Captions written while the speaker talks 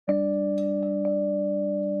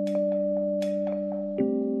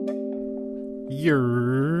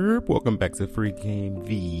Yerp. Welcome back to Free Game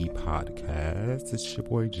the podcast. It's your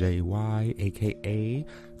boy JY, aka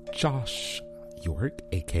Josh York,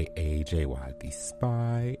 aka JY the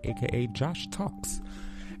Spy, aka Josh Talks.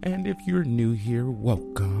 And if you're new here,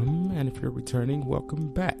 welcome. And if you're returning,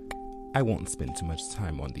 welcome back. I won't spend too much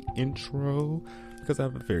time on the intro because I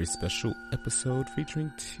have a very special episode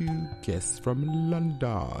featuring two guests from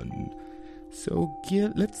London. So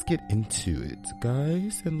let's get into it,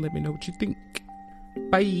 guys, and let me know what you think.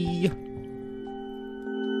 Bye.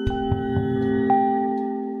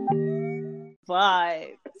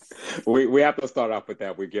 Vibes. We have to start off with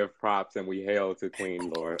that. We give props and we hail to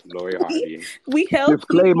Queen Lori Harvey. We hail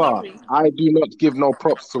Disclaimer, Queen Lori. I do not give no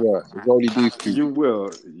props to her. It's only these two. You will.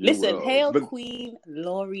 Listen, hail But- Queen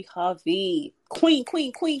Lori Harvey. Queen.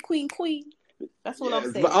 That's what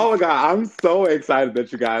I'm saying. But, oh my God, I'm so excited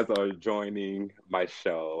that you guys are joining my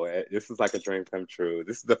show. This is like a dream come true.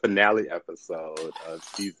 This is the finale episode of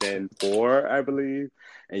season 4, I believe.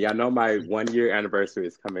 And y'all know my 1-year anniversary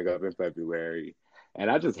is coming up in February.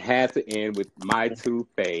 And I just had to end with my two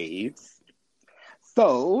faves.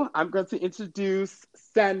 So I'm going to introduce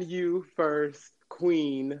Sanyu first,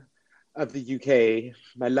 Queen of the UK,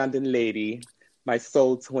 my London lady, my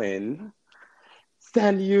soul twin.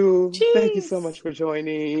 Sanyu, thank you so much for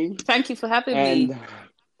joining. Thank you for having And me.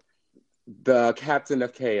 the captain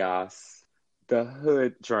of chaos, the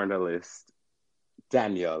hood journalist,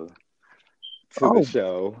 Daniel, to the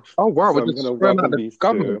show. Oh, wow. So We're I'm just gonna throwing out welcome the these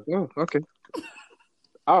government. two. Oh, okay.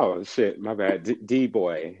 Oh, shit, my bad.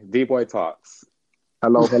 D-Boy. D-Boy talks.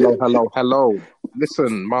 Hello.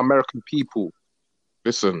 Listen, my American people.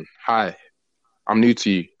 Listen, hi. I'm new to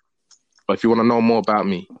you. But if you want to know more about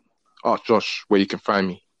me, ask Josh where you can find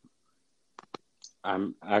me.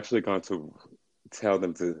 I'm actually going to tell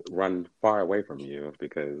them to run far away from you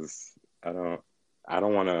because I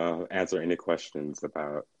don't want to answer any questions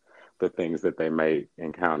about the things that they may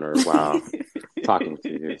encounter while talking to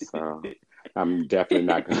you. So I'm definitely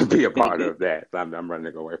not going to be a part of that. I'm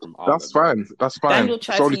running away from all That's of fine. this. That's fine. Daniel It's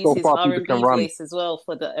tried to only use so his far people R&B can run. voice as well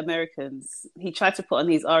for the Americans. He tried to put on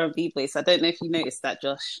his R&B voice. I don't know if you noticed that,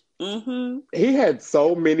 Josh. Mm-hmm. He had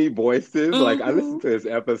so many voices. Like I Mhm. listened to his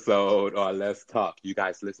episode on Let's Talk. You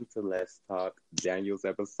guys listen to Let's Talk. Daniel's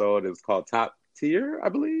episode. It was called Top Tier, I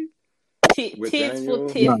believe. With Tears Daniel.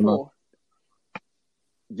 for Tier No. 4.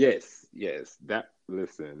 Yes.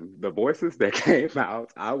 Listen, the voices that came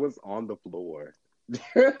out, I was on the floor.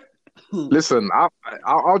 Listen,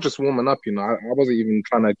 I'll just warming up, you know. I wasn't even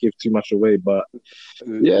trying to give too much away, but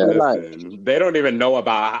yeah, Listen, they don't even know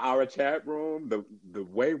about our chat room. The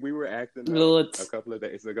way we were acting up Lord. a couple of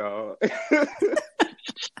days ago.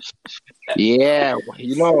 yeah,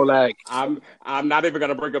 you know, like, I'm not even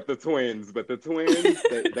gonna bring up the twins, but the twins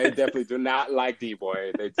they definitely do not like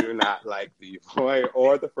D-Boy. They do not like D-Boy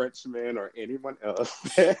or the Frenchman or anyone else.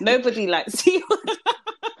 Nobody likes you.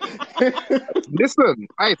 listen,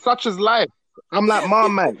 hey, such is life. I'm like,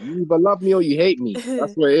 man, you either love me or you hate me.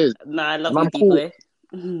 That's what it is. Nah, I love And you, I'm cool. D-Boy.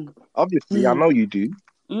 Mm. Obviously, I know you do.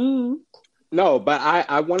 Mm. No, but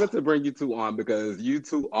I wanted to bring you two on because you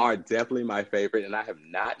two are definitely my favorite, and I have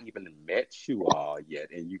not even met you all yet.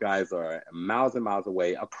 And you guys are miles and miles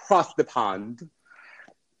away across the pond.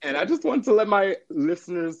 And I just wanted to let my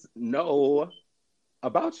listeners know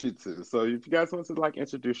about you two. So if you guys want to like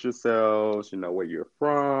introduce yourselves, you know, where you're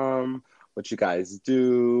from, what you guys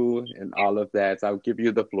do, and all of that, I'll give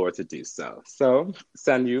you the floor to do so. So,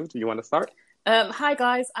 Sanyu, do you want to start? Hi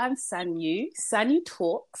guys, I'm Sanyu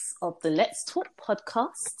Talks of the Let's Talk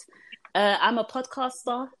podcast. I'm a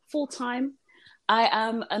podcaster full-time. I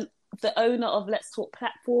am the owner of Let's Talk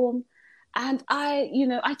platform, and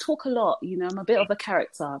I talk a lot. I'm a bit of a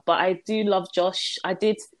character, but I do love Josh.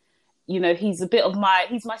 He's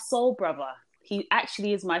he's my soul brother. He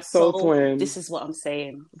actually is my soul twin. This is what I'm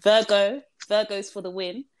saying. Virgo's for the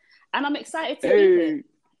win, and I'm excited to be here.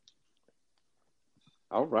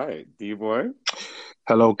 All right, D-Boy.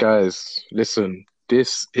 Hello, guys. Listen,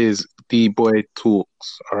 this is D-Boy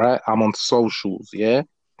Talks, all right? I'm on socials, yeah? You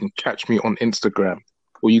can catch me on Instagram.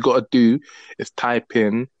 All you got to do is type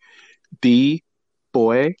in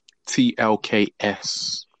D-Boy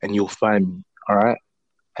TLKS, and you'll find me, all right?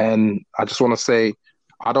 And I just want to say,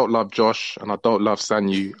 I don't love Josh, and I don't love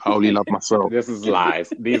Sanyu. I only love myself. This is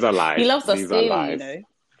lies. These are lies. He loves us These are dearly, lies.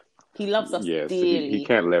 He loves us Yes, dearly. he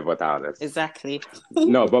can't live without us. Exactly.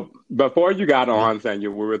 No, but before you got on, Sanyu,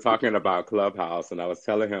 we were talking about Clubhouse, and I was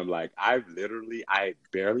telling him, like, I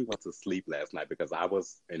barely went to sleep last night because I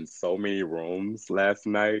was in so many rooms last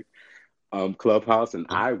night, Clubhouse, and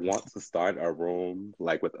I want to start a room,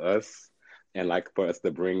 like, with us and like for us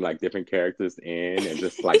to bring like different characters in and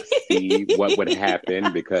just like see what would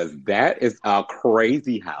happen because that is a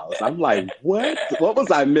crazy house. I'm like, what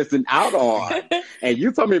was I missing out on? And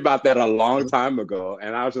you told me about that a long time ago,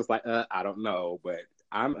 and I was just like, I don't know, but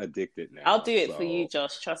I'm addicted now. I'll do it for you,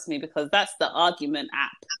 Josh. Trust me, because that's the argument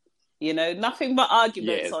app. You know, nothing but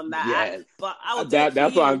arguments on that app. But I'll do it for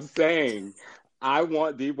that's you. what I'm saying. I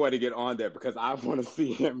want D-Boy to get on there because I want to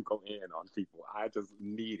see him go in on people. I just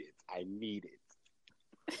need it. I need it.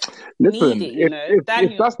 Listen, if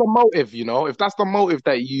that's the motive, if that's the motive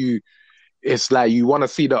that it's like you want to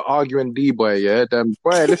see the arguing D-Boy, yeah, then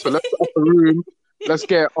boy, listen, let's get off the room. Let's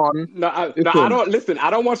get on. No, I don't listen. I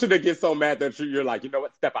don't want you to get so mad that you're like, you know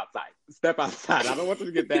what? Step outside. Step outside. I don't want you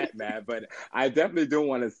to get that mad, but I definitely do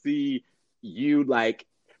want to see you like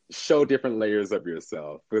show different layers of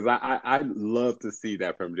yourself because I love to see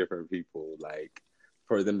that from different people, like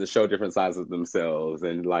for them to show different sides of themselves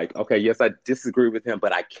and like, okay, yes, I disagree with him,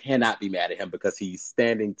 but I cannot be mad at him because he's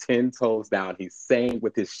standing 10 toes down. He's saying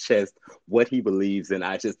with his chest what he believes, and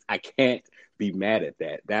I can't be mad at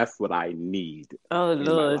that. That's what I need. Oh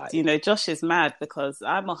Lord, Josh is mad because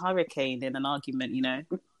I'm a hurricane in an argument.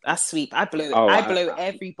 I sweep. I blow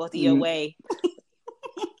everybody away.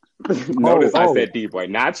 Notice I said D-Boy,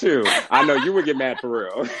 not you. I know you would get mad for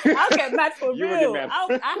real. I'll get mad for real.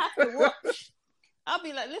 I have to watch. I'll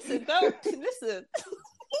be like, listen.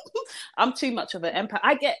 I'm too much of an empath.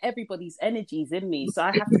 I get everybody's energies in me, so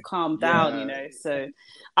I have to calm down, So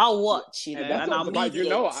I'll watch, and I'll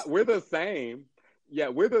mediate. We're the same. Yeah,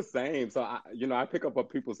 we're the same. So I pick up on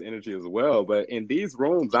people's energy as well. But in these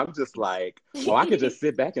rooms, I'm just like, I could just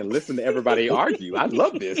sit back and listen to everybody argue. I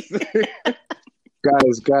love this.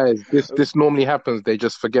 Guys, this normally happens. They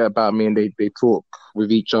just forget about me and they talk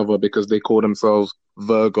with each other because they call themselves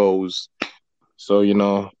Virgos. So,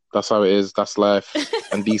 that's how it is. That's life.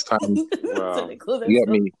 And these times, you get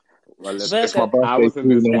me. Well, it's my birthday. I was in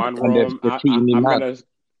this one room. They're treating me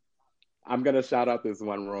I'm gonna shout out this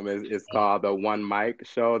one room. It's called the One Mic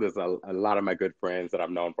Show. There's a lot of my good friends that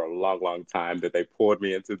I've known for a long, long time that they poured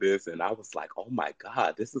me into this, and I was like, oh my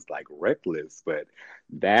God, this is like reckless. But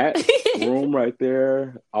that room right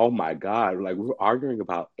there, oh my God, like we were arguing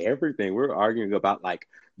about everything. We were arguing about like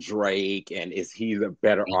Drake and is he the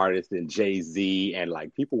better artist than Jay-Z, and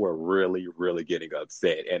like people were really, really getting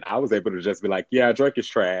upset, and I was able to just be like, yeah, Drake is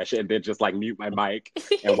trash, and then just like mute my mic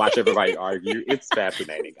and watch everybody argue. It's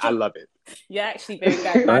fascinating. I love it. You're actually very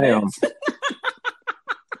bad.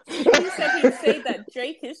 He said he'd say that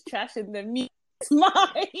Drake is trash and then mute his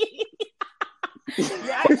mic.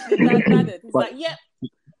 You're actually bad. It's like, yep.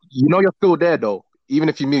 You're still there though. Even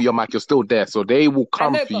if you mute your mic, you're still there. So they will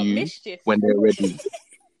come for you mischief. When they're ready.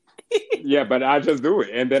 Yeah, but I just do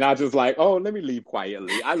it. And then I just like, oh, let me leave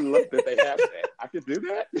quietly. I love that they have that. I can do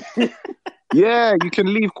that. Yeah, you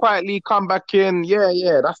can leave quietly, come back in.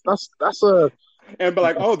 Yeah. That's a... And be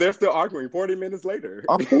like, oh, they're still arguing 40 minutes later.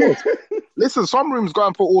 Of course. Listen, some rooms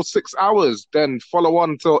going for all 6 hours, then follow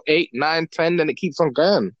on until 8, 9, 10, then it keeps on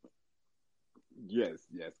going. Yes.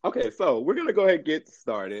 Okay, so we're going to go ahead and get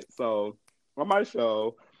started. So on my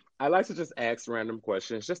show, I like to just ask random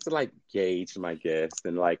questions just to like gauge my guests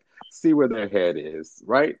and like see where their head is,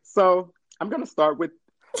 right? So I'm gonna start with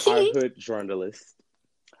our hood journalist.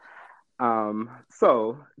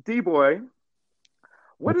 So D-Boy,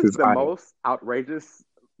 what is the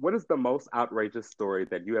most outrageous story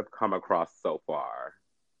that you have come across so far?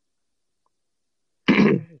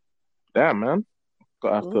 Damn, man.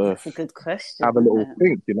 That's a good question. Have a little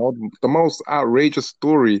think, the most outrageous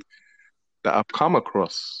story that I've come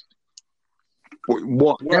across.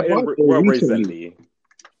 What? Recently?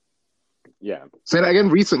 Yeah. Say that again.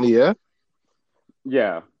 Recently, yeah.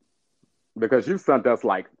 Yeah, because you sent us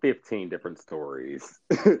like 15 different stories.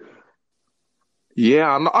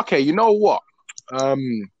 Yeah. Okay. You know what?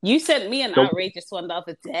 You sent me an outrageous one the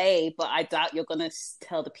other day, but I doubt you're gonna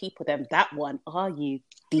tell the people them that one, are you,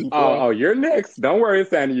 D-Boy? Oh, you're next. Don't worry,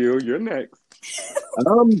 Sanu. You're next.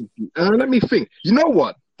 Let me think. You know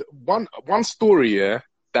what? One story, yeah,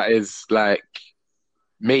 that is like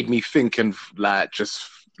made me think and like just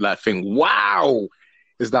like think, wow,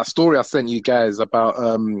 is that story I sent you guys about.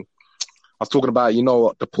 I was talking about,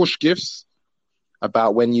 the push gifts,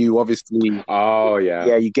 about when you obviously,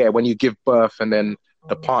 you get when you give birth and then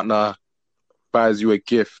the partner buys you a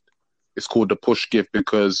gift. It's called the push gift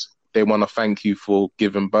because they want to thank you for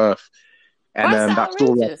giving birth. And then that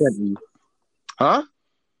story I sent you, huh?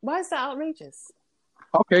 Why is that outrageous?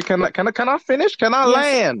 Okay, can I finish? Can I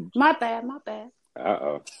land? My bad.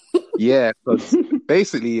 Uh-oh. Yeah, because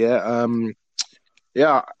basically, I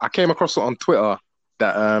came across it on Twitter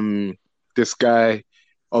that this guy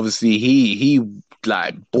obviously he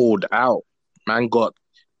like balled out. Man got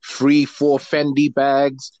 3-4 Fendi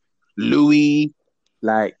bags, Louis,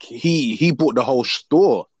 like he bought the whole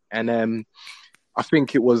store. And I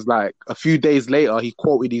think it was like a few days later he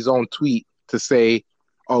quoted his own tweet to say,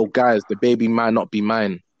 "Oh guys, the baby might not be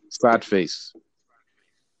mine." Sad face.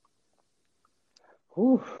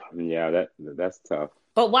 Whew. Yeah, that's tough.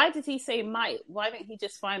 But why did he say might? Why didn't he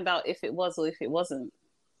just find out if it was or if it wasn't?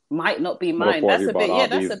 Might not be mine. Before That's he a bought bit, all yeah,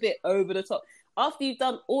 that's these- a bit over the top. After you've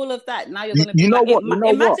done all of that, now you're going to be You know like, what? You know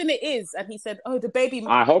imagine it is. And he said, oh, the baby.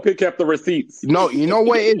 I hope he kept the receipts. No, you know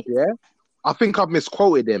what it is, yeah? I think I've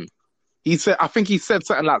misquoted him. I think he said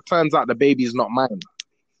something like, "Turns out the baby's not mine."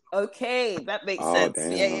 Okay, that makes Oh, sense.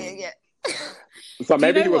 damn. Yeah. So Do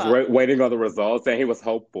you maybe know he was what? waiting on the results, and he was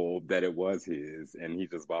hopeful that it was his, and he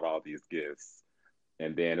just bought all these gifts.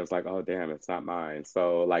 And then it was like, oh, damn, it's not mine.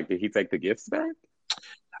 So, like, did he take the gifts back?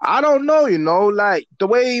 I don't know, like the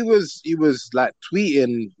way he was like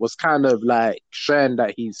tweeting was kind of like showing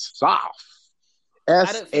that he's soft.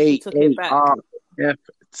 I don't think he took it back.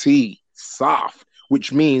 SAARFT, soft,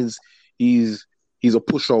 which means he's a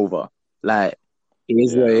pushover. Like, it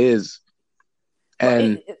is what it is.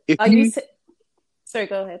 And sorry,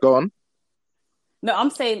 go ahead. Go on. No, I'm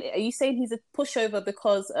saying, are you saying he's a pushover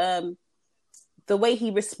because the way he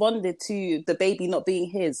responded to the baby not being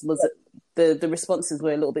his was the responses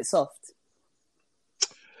were a little bit soft?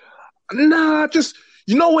 Nah, just,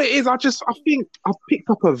 you know what it is? I think I picked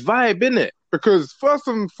up a vibe in it because first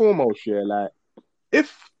and foremost, yeah, like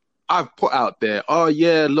if I've put out there, oh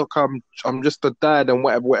yeah, look, I'm just a dad and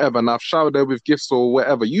whatever, and I've showered her with gifts or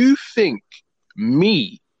whatever, you think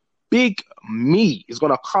big me is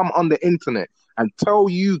gonna come on the internet and tell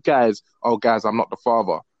you guys, oh guys, I'm not the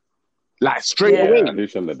father, like straight away? He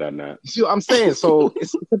shouldn't have done that. You see what I'm saying? So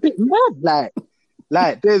it's a bit mad,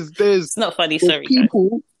 like there's It's not funny. Sorry,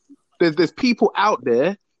 people, there's people out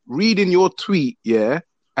there reading your tweet, yeah,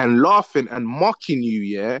 and laughing and mocking you,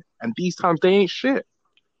 yeah, and these times they ain't shit.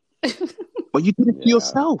 But you did it to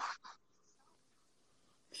yourself.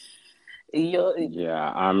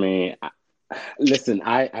 Yeah, I mean, listen,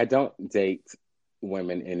 I don't date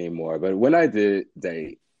women anymore, but when I did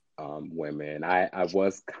date women, I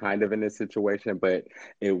was kind of in this situation, but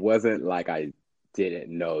it wasn't like I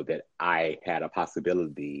didn't know that I had a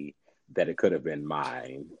possibility that it could have been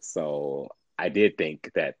mine. So I did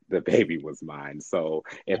think that the baby was mine. So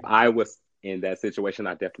if I was in that situation,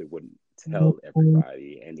 I definitely wouldn't tell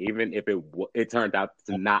everybody. And even if it turned out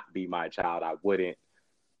to not be my child, I wouldn't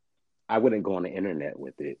go on the internet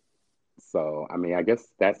with it. So, I mean, I guess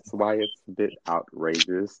that's why it's a bit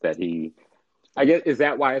outrageous that is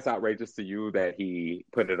that why it's outrageous to you that he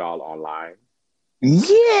put it all online?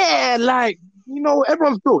 Yeah, like,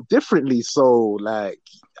 everyone's built differently. So, like,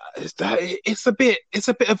 it's a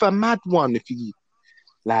bit of a mad one if you,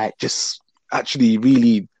 like, just actually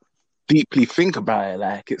really deeply think about it.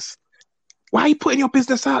 Like, why are you putting your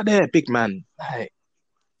business out there, big man? Like,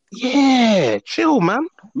 yeah, chill, man.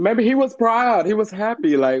 Maybe he was proud. He was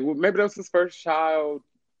happy. Like, maybe that was his first child,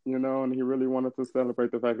 and he really wanted to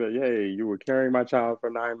celebrate the fact that, hey, you were carrying my child for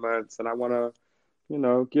 9 months, and I want to,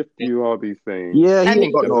 gift you all these things. Yeah, And he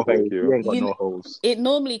ain't got no thank holes. you. He ain't got no holes. It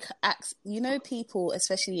normally acts, people,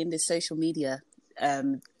 especially in this social media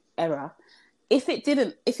era, if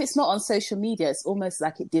it's not on social media, it's almost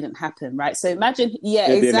like it didn't happen, right? So imagine,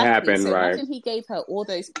 It didn't happen, right? Imagine he gave her all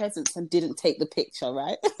those presents and didn't take the picture,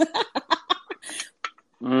 right?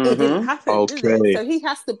 It didn't happen, did it? So he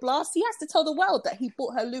has to tell the world that he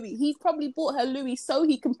bought her Louis. He probably bought her Louis so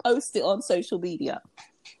he can post it on social media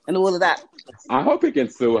and all of that. I hope he can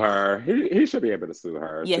sue her. He should be able to sue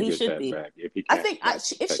her. Yeah, to he get should that be. back if he I can't, think like,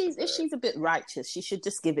 if she's a bit righteous, she should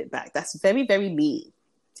just give it back. That's very, very mean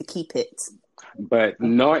to keep it. But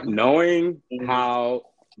knowing how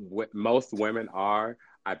most women are,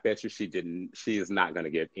 I bet you she is not going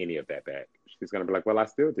to give any of that back. She's going to be like, well, I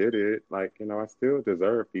still did it. Like, I still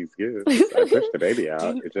deserve these gifts. I pushed the baby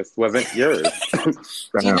out. It just wasn't yours. Do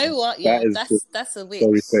you know what? Yeah, that's a witch.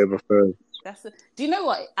 Very favorite. Do you know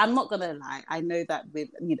what? I'm not going to lie. I know that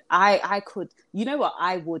I could,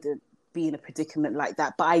 I wouldn't be in a predicament like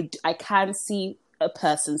that, but I can see a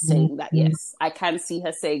person saying that, yes. I can see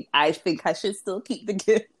her saying, I think I should still keep the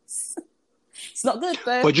gifts. It's not good,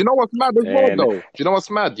 though. But you know what's mad as well, though? Do you know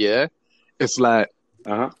what's mad, yeah? It's like,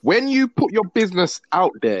 when you put your business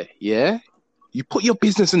out there, yeah? You put your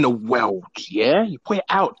business in the world, yeah? You put it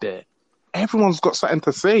out there. Everyone's got something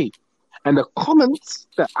to say. And the comments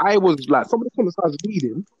that I was like, some of the comments I was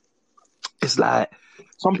reading, it's like,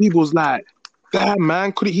 some people's like, damn,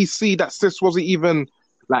 man, couldn't he see that sis wasn't even...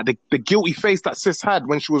 Like the guilty face that sis had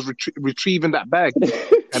when she was retrieving that bag.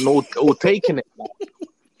 and all taking it.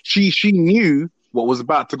 She knew what was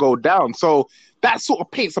about to go down. So that sort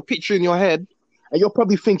of paints a picture in your head, and you're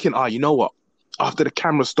probably thinking, you know what? After the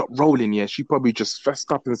camera stopped rolling, yeah, she probably just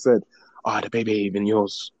fessed up and said, the baby ain't even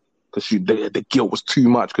yours, because the guilt was too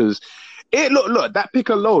much. Because it look that pic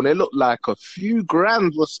alone, it looked like a few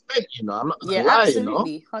grand was spent. You know, I'm not gonna lie,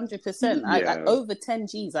 absolutely, 100%. Yeah. Over 10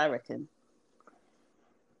 G's, I reckon.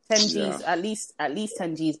 10 G's, at least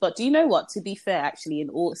 10 G's. But do you know what? To be fair, actually, in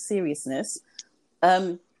all seriousness,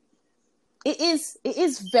 it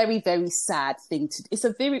is very, very sad thing to. It's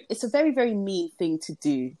a very, very mean thing to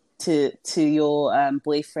do to your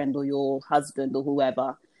boyfriend or your husband or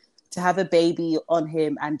whoever, to have a baby on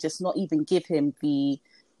him and just not even give him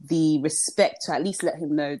the respect to at least let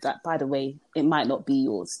him know that, by the way, it might not be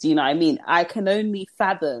yours. Do you know what I mean? I can only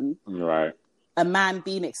fathom a man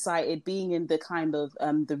being excited, being in the kind of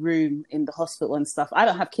the room in the hospital and stuff. I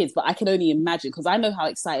don't have kids, but I can only imagine, because I know how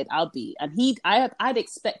excited I'll be. And I'd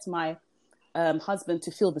expect my husband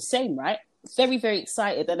to feel the same, right? Very, very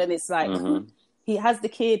excited. And then it's like, he has the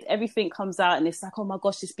kid, everything comes out, and it's like, oh my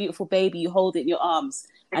gosh, this beautiful baby, you hold it in your arms.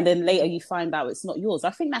 And then later you find out it's not yours. I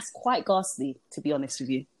think that's quite ghastly, to be honest with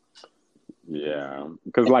you. Yeah,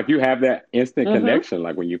 because like you have that instant connection,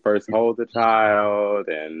 like when you first hold the child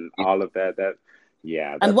and all of that.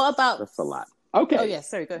 And what about? That's a lot. Okay. Oh yeah,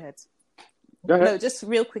 sorry. Go ahead. Go ahead. No, just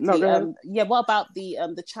real quickly. No, go ahead. What about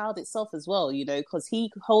the child itself as well? You know, because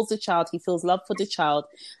he holds the child, he feels love for the child.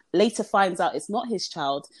 Later finds out it's not his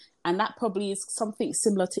child, and that probably is something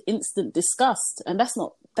similar to instant disgust, and that's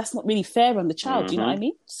not really fair on the child. Do you know what I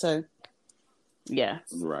mean? So, yeah.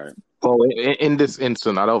 Right. Well, in this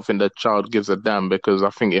instant, I don't think the child gives a damn, because I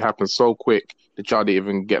think it happened so quick. The child didn't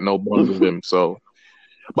even get no bond with him. So,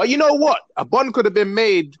 but you know what? A bond could have been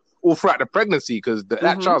made all throughout the pregnancy, because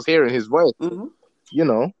that child's hearing his voice. You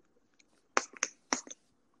know.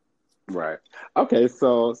 Right. Okay.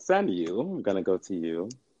 So, Sanyu, I'm gonna go to you,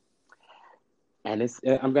 and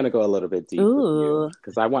I'm gonna go a little bit deep with you,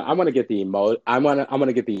 because I want to get the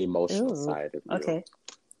emotional side of you. Okay.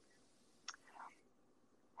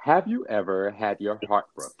 Have you ever had your heart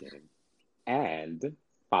broken? And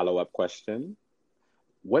follow-up question,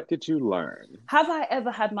 what did you learn? Have I ever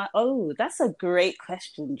had my... Oh, that's a great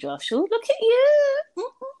question, Josh. Oh, look at you.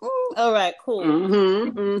 All right, cool.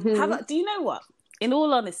 Do you know what? In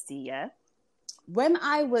all honesty, yeah, when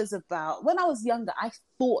I was younger, I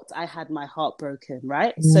thought I had my heart broken,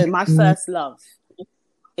 right? So my first love,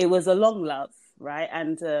 it was a long love, right?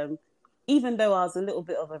 And even though I was a little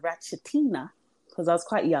bit of a ratchetina, because I was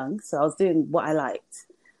quite young, so I was doing what I liked.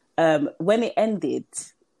 When it ended,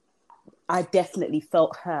 I definitely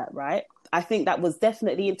felt hurt, right? I think that was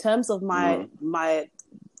definitely, in terms of my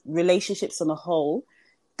relationships on a whole,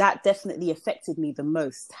 that definitely affected me the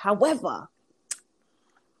most. However,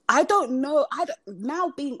 I don't know.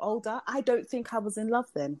 Now being older, I don't think I was in love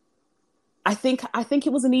then. I think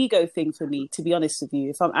it was an ego thing for me, to be honest with you,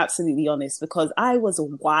 if I'm absolutely honest, because I was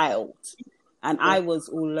wild. And I was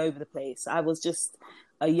all over the place. I was just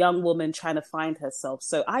a young woman trying to find herself.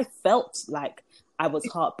 So I felt like I was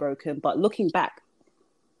heartbroken. But looking back,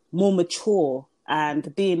 more mature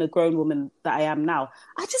and being a grown woman that I am now,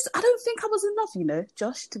 I don't think I was in love, you know,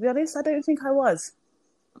 Josh, to be honest. I don't think I was.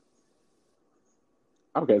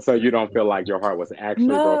 Okay, so you don't feel like your heart was actually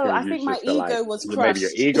broken? No, I think my ego was crushed. Maybe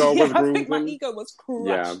your ego was bruised? I think my ego was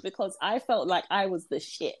crushed because I felt like I was the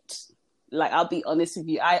shit. Like, I'll be honest with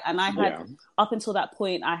you. Up until that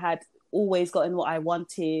point, I had always gotten what I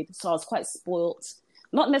wanted. So I was quite spoilt.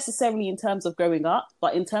 Not necessarily in terms of growing up,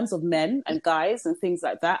 but in terms of men and guys and things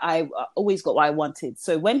like that, I always got what I wanted.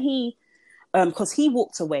 So when because he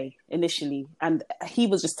walked away initially, and he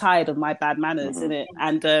was just tired of my bad manners, innit?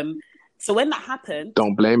 And so when that happened...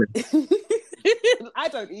 Don't blame him. I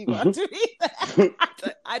don't either.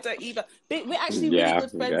 I don't either. We're actually really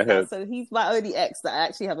good friends now, so he's my only ex that I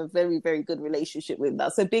actually have a very, very good relationship with now.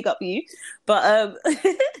 So big up you. But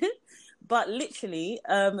but literally,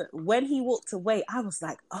 when he walked away, I was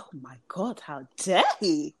like, oh my God, how dare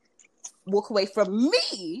he walk away from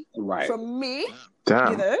me? Right. From me.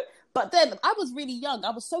 Damn. You know? But then I was really young.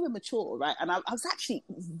 I was so immature, right? And I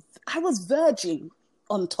was verging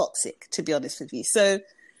on toxic, to be honest with you. So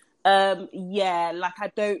I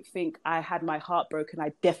don't think I had my heart broken.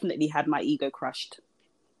 I definitely had my ego crushed.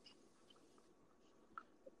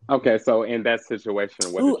 Okay, so in that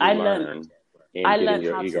situation, what did you learn in getting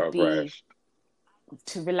your ego crushed?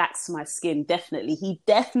 To relax my skin, definitely. He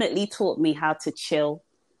definitely taught me how to chill.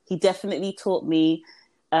 He definitely taught me,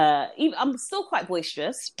 I'm still quite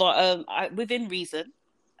boisterous, but within reason.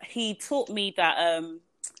 He taught me that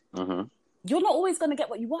you're not always going to get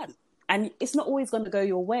what you want. and it's not always going to go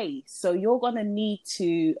your way. So you're going to need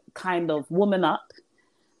to kind of woman up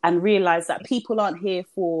and realize that people aren't here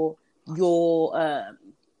for your,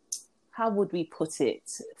 how would we put it?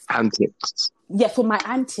 Antics. Yeah, for my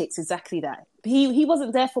antics, exactly that. He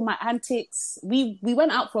wasn't there for my antics. We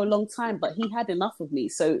went out for a long time, but he had enough of me.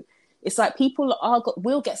 So it's like people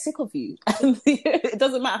will get sick of you. And it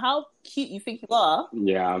doesn't matter how cute you think you are.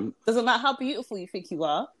 Yeah. Doesn't matter how beautiful you think you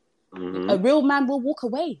are. Mm-hmm. A real man will walk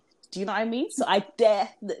away. Do you know what I mean? So I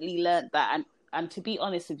definitely learned that. And to be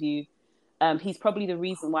honest with you, he's probably the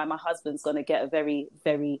reason why my husband's going to get a very,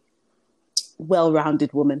 very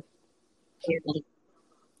well-rounded woman.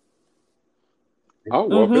 Oh,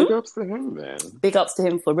 well, big ups to him then. Big ups to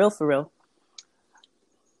him, for real, for real.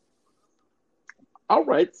 All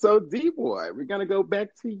right, so D-Boy, we're going to go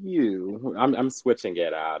back to you. I'm switching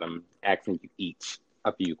it out. I'm asking you each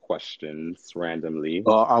a few questions randomly.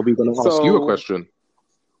 Are we going to ask you a question?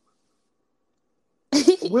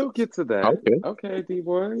 We'll get to that. Okay. Okay,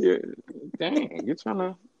 D-Boy. Dang, you're trying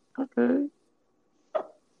to... Okay.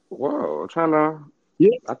 Whoa, trying to...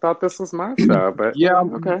 Yeah. I thought this was my show, but... Yeah,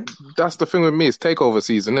 okay. That's the thing with me. It's takeover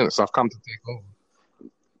season, isn't it? So I've come to take over.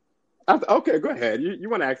 Okay, go ahead. You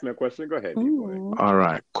want to ask me a question? Go ahead, D-Boy. All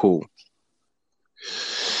right, cool.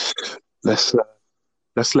 Let's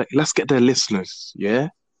get the listeners, yeah,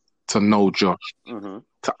 to know Josh,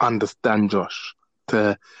 to understand Josh,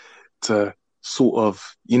 to sort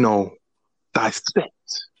of,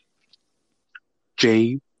 dissect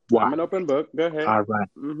JY. I'm an open book. Go ahead. All right.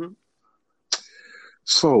 Mm-hmm.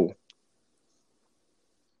 So,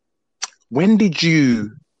 when did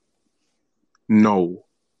you know?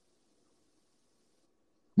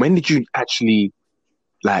 When did you actually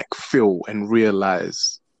feel and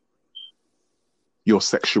realize your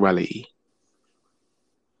sexuality?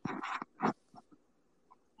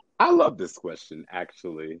 I love this question,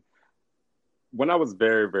 actually. When I was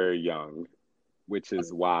very, very young, which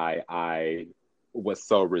is why I was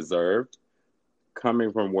so reserved,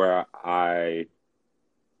 coming from where I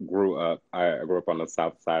grew up on the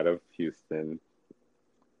south side of Houston.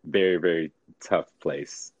 Very, very tough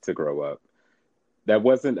place to grow up. That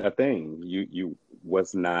wasn't a thing. You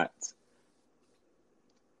was not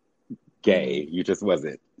gay. You just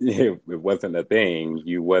wasn't. It wasn't a thing.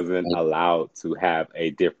 You wasn't allowed to have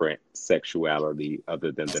a different sexuality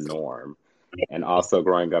other than the norm. And also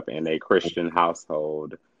growing up in a Christian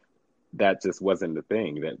household, that just wasn't the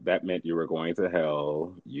thing. That meant you were going to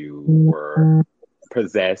hell. You were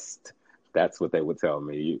possessed. That's what they would tell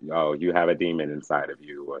me. You have a demon inside of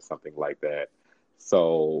you or something like that.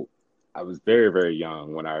 So I was very, very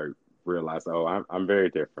young when I realized, I'm very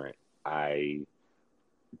different. I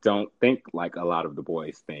don't think like a lot of the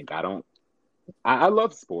boys think. I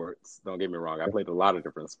love sports. Don't get me wrong. I played a lot of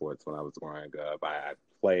different sports when I was growing up. I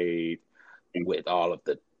played with all of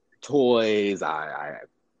the toys. I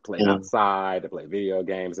played outside. I played video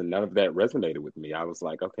games, and none of that resonated with me. I was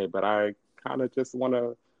like, okay, but I kind of just want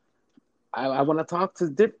to. I want to talk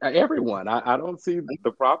to everyone. I don't see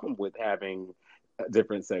the problem with having a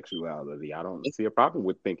different sexuality. I don't see a problem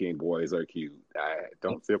with thinking boys are cute. I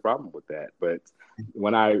don't see a problem with that. But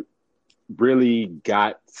when I really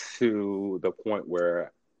got to the point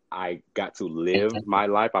where I got to live my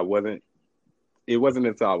life, it wasn't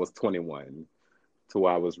until I was 21 till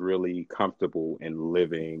I was really comfortable in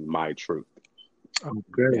living my truth.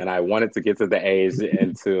 Okay. And I wanted to get to the age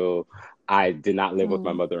until I did not live with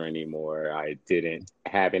my mother anymore. I didn't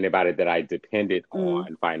have anybody that I depended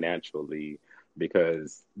on financially,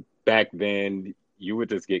 because back then you would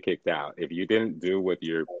just get kicked out. If you didn't do what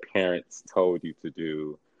your parents told you to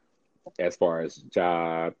do, as far as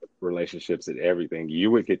job, relationships, and everything, you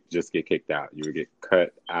would just get kicked out. You would get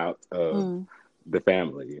cut out of the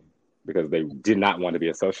family because they did not want to be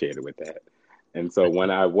associated with that. And so when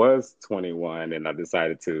I was 21 and I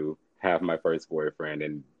decided to have my first boyfriend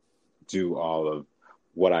and do all of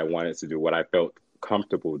what I wanted to do, what I felt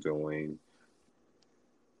comfortable doing,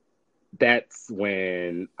 that's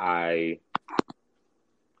when I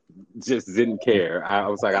just didn't care. I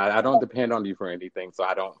was like, I don't depend on you for anything, so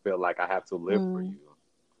I don't feel like I have to live for you.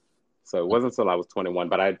 So it wasn't until I was 21,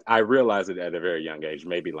 but I realized it at a very young age,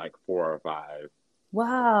 maybe like 4 or 5.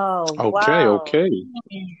 Wow. Okay.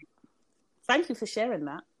 Thank you for sharing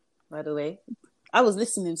that, by the way. I was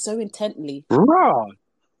listening so intently. Bruh,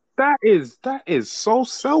 that is so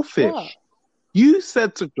selfish. What? You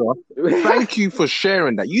said to Josh, thank you for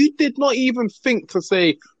sharing that. You did not even think to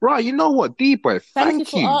say, right, you know what, D-Boy,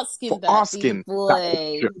 thank you for asking D-Boy. that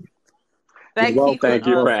question. Thank you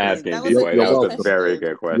for asking. D-Boy. That was a very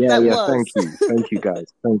good question. Yeah, thank you. Thank you, guys.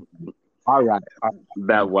 Thank you. All right.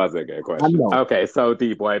 That was a good I question. know. Okay, so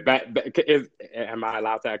D boy, am I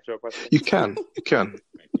allowed to ask you a question? You can.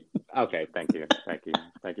 Okay, thank you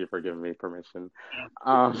for giving me permission.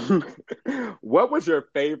 Um, what was your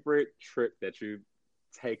favorite trip that you've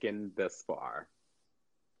taken thus far?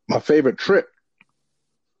 My favorite trip.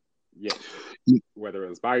 Yes, whether it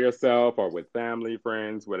was by yourself or with family,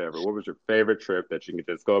 friends, whatever. What was your favorite trip that you can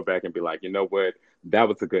just go back and be like, you know what, that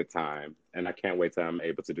was a good time, and I can't wait till I'm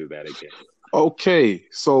able to do that again. Okay,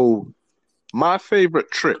 so my favorite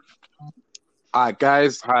trip. Hi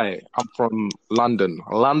guys, hi. I'm from London,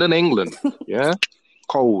 England. Yeah,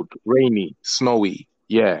 cold, rainy, snowy.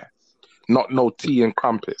 Yeah, not no tea and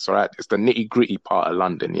crumpets. All right, it's the nitty gritty part of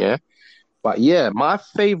London. Yeah, but yeah, my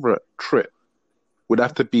favorite trip would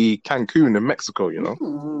have to be Cancun in Mexico. You know.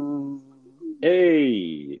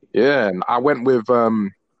 Hey, Yeah, and I went with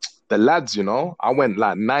the lads. You know, I went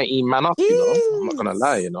like 19 man up. You know, I'm not gonna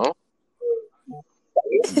lie. You know.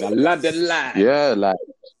 the London line. Yeah, like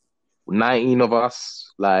 19 of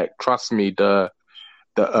us. Like, trust me, the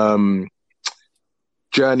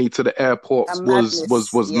journey to the airport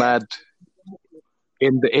was mad.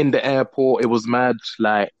 In the airport, it was mad.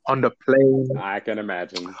 Like on the plane, I can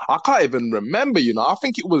imagine. I can't even remember. You know, I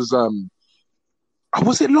think it was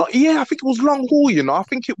was it long? Yeah, I think it was long haul. You know, I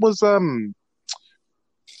think it was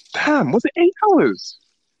damn, was it 8 hours?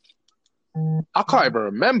 I can't even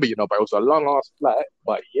remember. You know, but it was a long ass flight.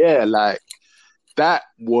 But yeah, like that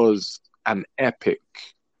was an epic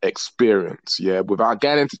experience. Yeah, without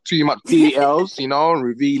getting into too much details. You know,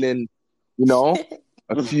 revealing, you know,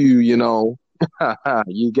 a few, you know.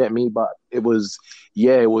 You get me, but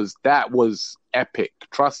that was epic,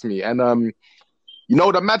 trust me. And you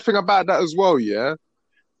know the mad thing about that as well, yeah,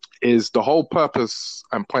 is the whole purpose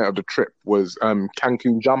and point of the trip was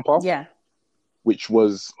Cancun Jump Off, Yeah, which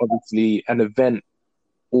was obviously an event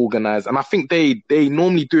organized, and I think they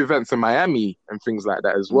normally do events in Miami and things like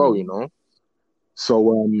that as well, you know. So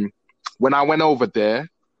when I went over there,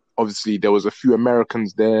 obviously there was a few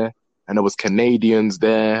Americans there, and there was Canadians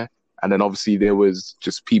there. And then obviously there was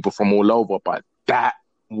just people from all over, but that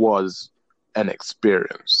was an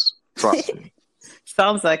experience. Trust me.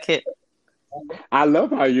 sounds like it. I love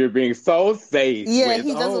how you're being so safe. Yeah, with,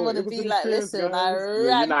 he doesn't want to it was be like, intense, listen, guys." I You're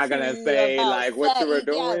ran not gonna through say about like what you were 30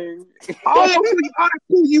 girls. doing.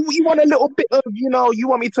 Cool. You want a little bit of, you know, you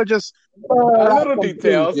want me to just A little some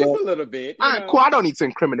details, things, yeah. just a little bit. All right, cool. I don't need to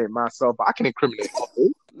incriminate myself, but I can incriminate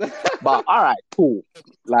others. But all right, cool.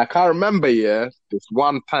 Like I remember, yeah, this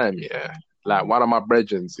one time, yeah, like one of my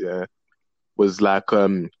brethrens, yeah, was like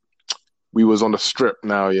we was on the strip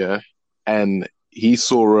now, yeah, and he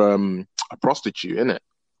saw a prostitute in it,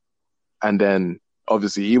 and then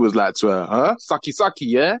obviously he was like to her, huh, saki,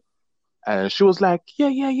 yeah, and she was like,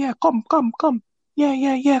 yeah, come,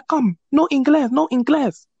 yeah, come, no English,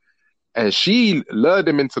 and she lured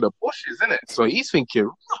him into the bushes, innit? So he's thinking,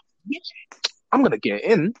 "Oh, yeah, I'm gonna get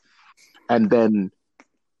in," and then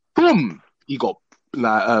boom, he got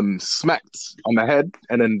like smacked on the head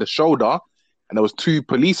and then the shoulder, and there was 2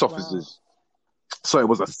 police officers. Wow. So it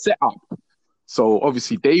was a setup. So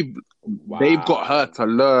obviously they've got her to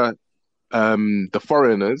lure the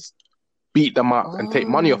foreigners, beat them up, and take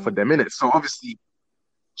money off of them, innit? So obviously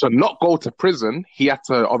to not go to prison, he had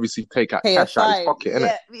to obviously take out cash out his pocket,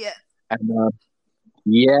 innit? Yeah.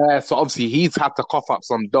 And so obviously he's had to cough up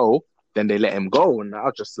some dough. Then they let him go, and I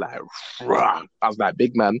was just like, rah. I was like,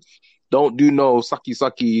 big man, don't do no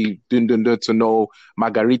saki, dun to no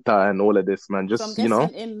margarita and all of this, man. Just, So I'm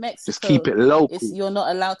guessing in Mexico, just keep it local. You're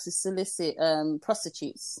not allowed to solicit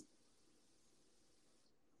prostitutes.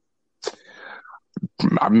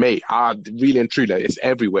 Mate, really and truly, it's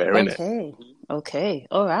everywhere, innit? Okay,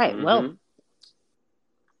 all right. Mm-hmm. Well,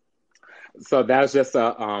 so that's just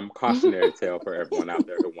a cautionary tale for everyone out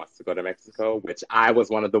there who wants to go to Mexico, which I was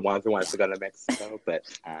one of the ones who wanted to go to Mexico. But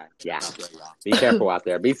yeah, be careful out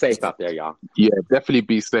there. Be safe out there, y'all. Yeah, definitely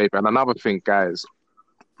be safe. And another thing, guys,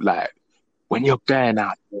 like when you're going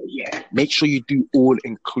out there, yeah, make sure you do all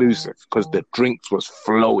inclusive because the drinks was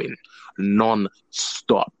flowing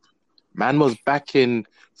non-stop. Man was back in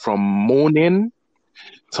from morning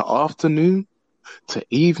to afternoon to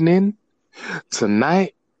evening to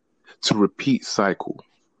night to repeat cycle.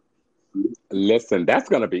 Listen, that's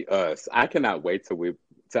gonna be us. I cannot wait till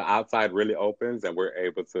outside really opens and we're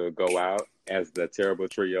able to go out as the terrible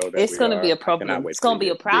trio that it's gonna be a problem. It's gonna be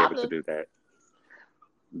a problem. Be able to do that.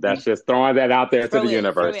 That's just throwing that out there to the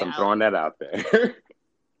universe. I'm throwing that out there.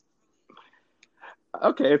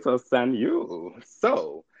 Okay, so San Yu.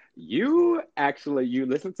 So You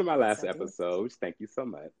listened to my Yes, last I did. episode. Thank you so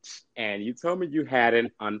much. And you told me you had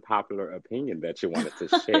an unpopular opinion that you wanted to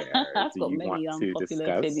share. I've Do got you want many to unpopular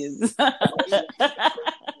discuss? opinions.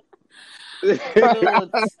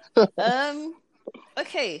 Lord.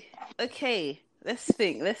 Okay, okay. Let's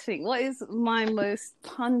think. What is my most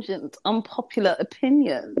pungent, unpopular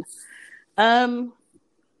opinion? Um,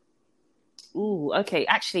 okay.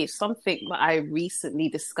 Actually, it's something that I recently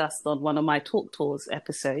discussed on one of my Talk Tours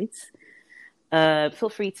episodes. Feel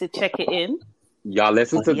free to check it in. Y'all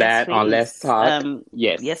listen to Yes, that on Let's please. Talk.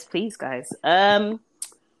 Yes. Yes, please, guys.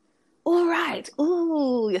 All right.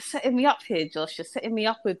 Ooh, you're setting me up here, Josh. You're setting me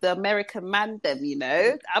up with the American man, them, you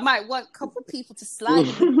know. I might want a couple of people to slide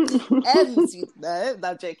in the DMs, you know. No,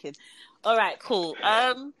 I'm joking. All right, cool.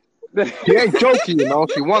 She ain't joking, you know.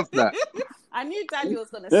 She wants that. I knew Daniel was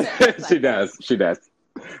going to set me up like She that. does. She does.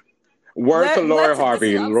 Word to Lori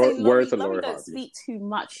Harvey. This is what I'm saying. Word to Laurie Lori don't Harvey. speak too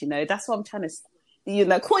much, you know. That's what I'm trying to, you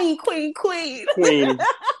know, queen. Queen.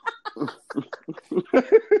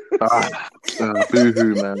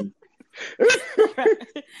 Boo-hoo, man.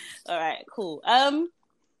 All right, cool. All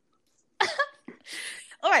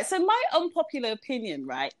right, so my unpopular opinion,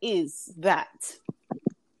 right, is that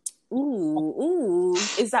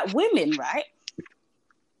is that women, right,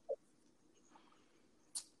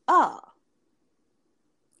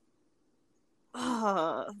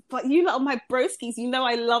 but you lot are my broskies, you know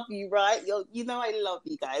I love you, right? You know I love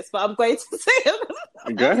you guys, but I'm going to say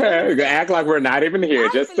it. Go ahead. Act like we're not even here.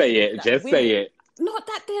 Just say believe it. that Just say it. Not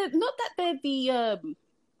that they're the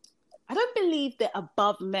I don't believe they're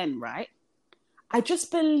above men, right? I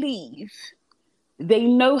just believe they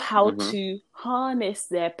know how to harness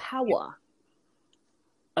their power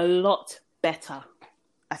a lot better.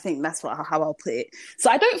 I think that's how I'll put it.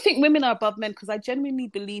 So I don't think women are above men, because I genuinely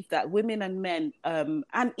believe that women and men, and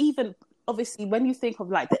even obviously when you think of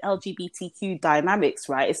like the LGBTQ dynamics,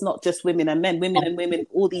 right? It's not just women and men, women and women,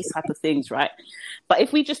 all these type of things, right? But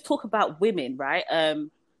if we just talk about women, right?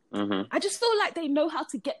 I just feel like they know how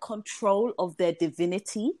to get control of their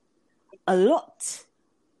divinity a lot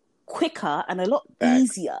quicker and a lot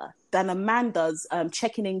easier than a man does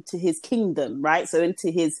checking into his kingdom, right? So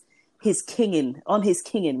into his kinging,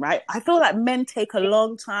 right? I feel like men take a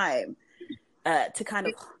long time to kind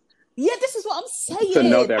of, this is what I'm saying. To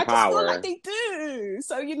know their I just feel power. like they do.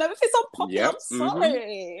 So, you know, if it's unpopular, I'm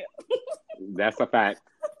sorry. That's a fact.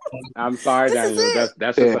 I'm sorry, This Daniel. is it.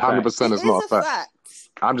 That's just a fact. 100% is not a fact.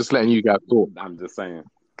 I'm just letting you guys talk. I'm just saying.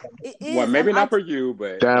 It is, Well, maybe not for you,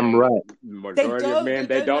 but damn right. Majority of men,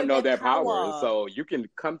 they don't know their power. So you can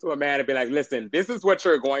come to a man and be like, listen, this is what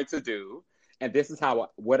you're going to do. And this is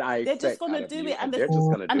what I expect. They're just gonna do it, and they're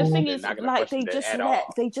just gonna do it. And the thing is, like,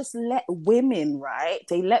 they just let women, right?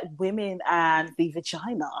 They let women and the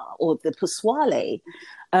vagina or the pasquale,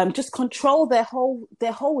 just control their whole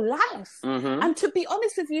life. And to be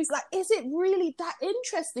honest with you, it's like, is it really that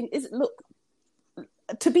interesting? Look,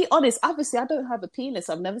 to be honest, obviously I don't have a penis.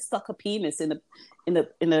 I've never stuck a penis in a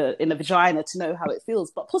vagina to know how it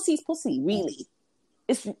feels. But pussy's pussy, really.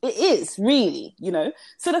 It is really, you know.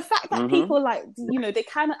 So the fact that people, like, you know, they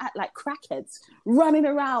kind of act like crackheads running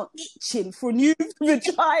around itching for a new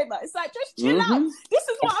vagina. It's like, just chill out. This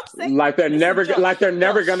is what I'm saying. Like they're never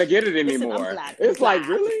gonna get it anymore. Listen, I'm it's like,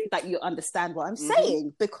 really, that you understand what I'm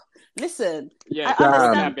saying. Because listen, I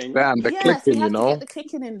understand. Damn, the clicking, you know. To get the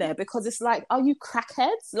clicking in there, because it's like, are you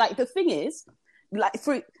crackheads? Like, the thing is, like,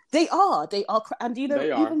 they are, and you know,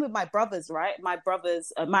 even with my brothers, right? My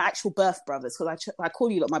brothers, my actual birth brothers, because I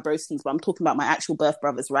call you like my broskies, but I'm talking about my actual birth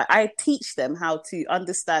brothers, right? I teach them how to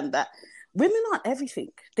understand that women aren't everything.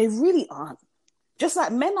 They really aren't. Just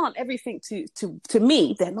like men aren't everything to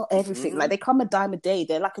me, they're not everything. Like, they come a dime a day.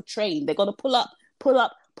 They're like a train. They're gonna pull up.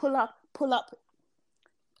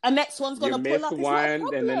 A next one's gonna pull up.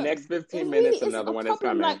 One, and the next 15 minutes, another one is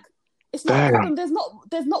coming. Like, it's not a problem.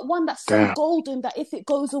 There's not one that's so golden that if it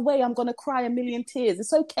goes away, I'm gonna cry a million tears.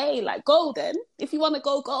 It's okay. Like, go then. If you want to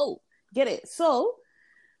go. Get it. So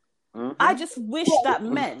I just wish that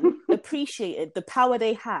men appreciated the power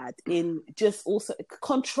they had in just also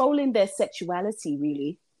controlling their sexuality.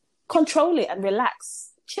 Really, control it and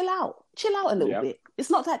relax. Chill out a little bit. It's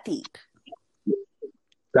not that deep.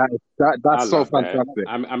 That's so fantastic.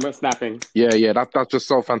 I'm snapping. Yeah, that's just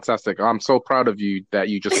so fantastic. I'm so proud of you that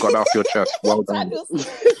you just got off your chest. Well done.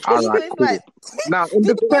 All right, cool. Now, in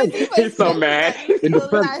defense, he's so mad. In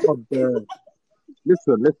defense of the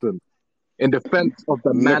listen. In defense of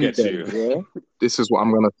the man, this is what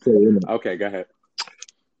I'm gonna say. Okay, go ahead.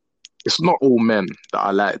 It's not all men that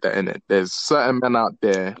are like that, innit? There's certain men out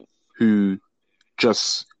there who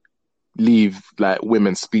just leave like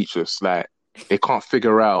women speechless. Like, They can't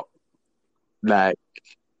figure out, like,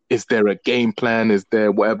 is there a game plan? Is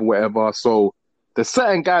there whatever? So there's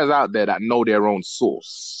certain guys out there that know their own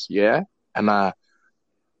source, yeah? And I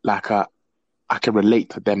can relate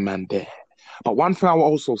to them, man, there. But one thing I will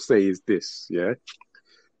also say is this, yeah?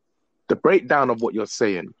 The breakdown of what you're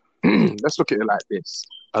saying, let's look at it like this.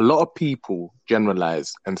 A lot of people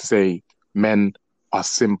generalize and say men are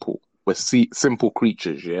simple. We're simple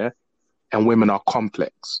creatures, yeah? And women are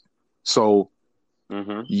complex. So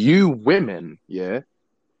you women, yeah,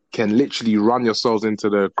 can literally run yourselves into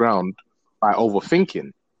the ground by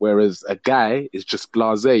overthinking. Whereas a guy is just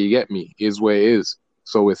blasé, you get me? Is where it is.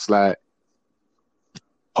 So it's like,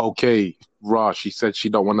 okay, rah, she said she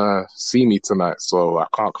don't want to see me tonight, so I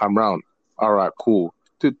can't come round. All right, cool.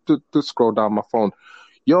 To scroll down my phone.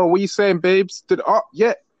 Yo, what you saying, babes?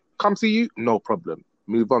 Yeah, come see you? No problem.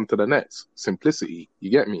 Move on to the next. Simplicity, you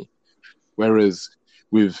get me? Whereas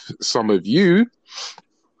with some of you,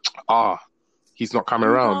 he's not coming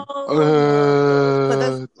around.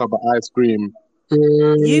 Type of ice cream.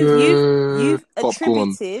 You've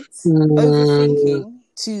Popcorn. attributed overthinking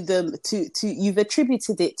you've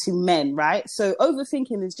attributed it to men, right? So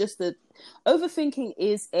overthinking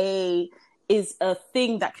is a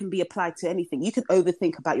thing that can be applied to anything. You can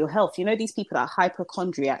overthink about your health. You know, these people that are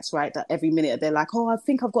hypochondriacs, right? That every minute they're like, oh, I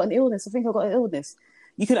think I've got an illness.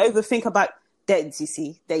 You can overthink about that. You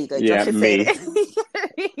see, there you go. Yeah, Josh me.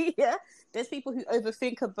 Yeah, there's people who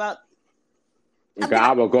overthink about.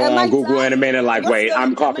 I will go on Google in a minute. Like, wait,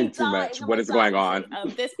 I'm coughing too much. What is going on?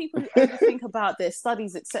 There's people who overthink about their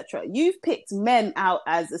studies, etc. You've picked men out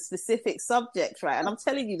as a specific subject, right? And I'm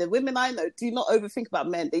telling you, the women I know do not overthink about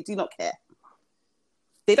men. They do not care.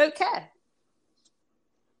 They don't care.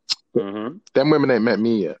 Them women ain't met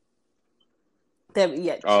me yet.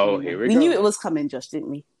 Oh, here we go. We knew it was coming, Josh, didn't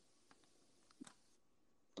we?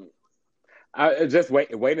 Just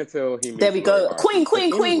wait until he meets. There we go. Queen.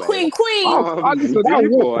 Queen. Queen,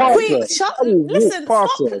 shut up. Listen, stop.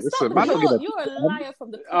 You're a liar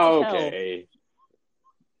from the pit of hell. Okay.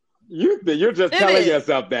 You're just telling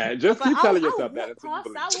yourself that. Just keep telling yourself that until you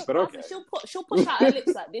believe it. But okay. She'll push out her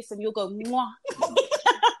lips like this and you'll go, mwah.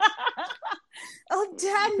 Oh,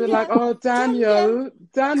 Daniel. You're like, oh, Daniel.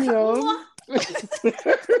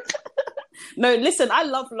 No, listen, I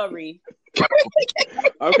love Laurie.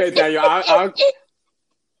 Okay, Daniel,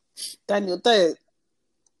 Daniel, don't.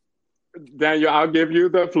 Daniel, I'll give you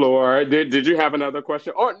the floor. Did you have another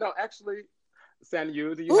question? Or no, actually,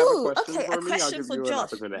 Sanyu, do you have a question for me? Question for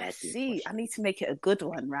Josh. Let's see. I need to make it a good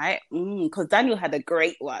one, right? Because Daniel had a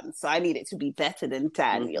great one, so I need it to be better than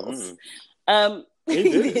Daniel's.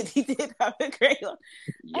 He did have a great one.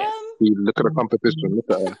 Yes. Look at the competition. Look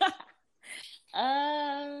at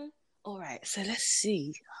her. All right, so let's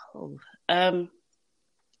see.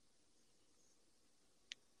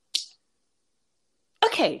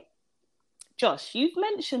 Okay, Josh, you've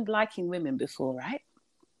mentioned liking women before, right?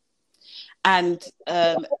 And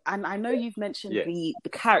I know you've mentioned the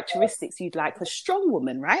characteristics you'd like a strong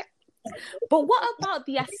woman, right? But what about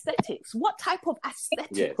the aesthetics? What type of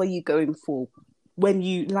aesthetic were you going for when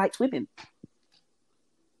you liked women?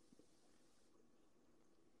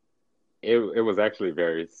 It was actually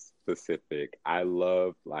very specific. I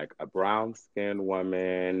loved like a brown-skinned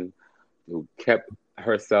woman who kept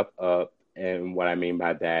herself up. And what I mean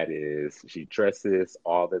by that is she dresses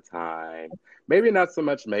all the time. Maybe not so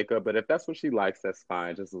much makeup, but if that's what she likes, that's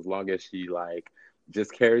fine. Just as long as she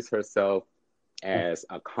just carries herself as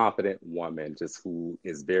a confident woman, just who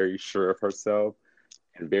is very sure of herself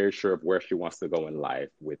and very sure of where she wants to go in life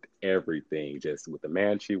with everything, just with the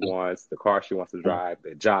man she wants, the car she wants to drive,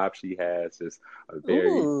 the job she has, just a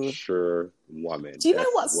very sure woman. Do you know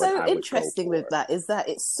what's so interesting with that is that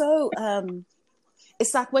it's so...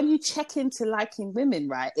 it's like when you check into liking women,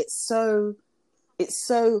 right? It's so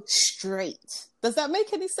straight. Does that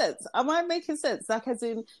make any sense? Am I making sense? Like, as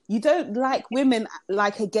in, you don't like women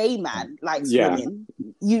like a gay man likes women.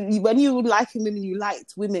 You when you liking women, you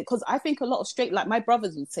liked women. Because I think a lot of straight, like my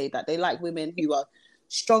brothers would say that they like women who are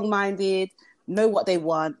strong-minded, know what they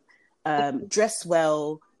want, dress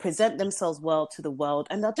well, present themselves well to the world,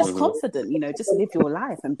 and are just confident. Just live your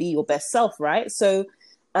life and be your best self, right? So.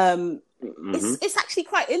 It's actually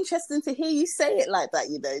quite interesting to hear you say it like that,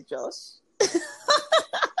 Josh.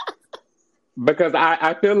 Because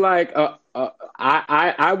I feel like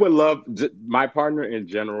I would love my partner in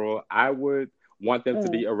general. I would want them to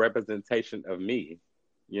be a representation of me.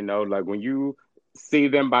 Like when you see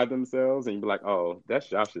them by themselves and you be like, oh, that's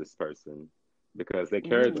Josh's person. Because they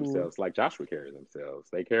carry themselves like Josh would carry themselves.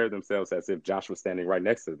 They carry themselves as if Josh was standing right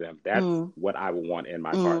next to them. That's what I would want in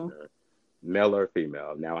my partner. male or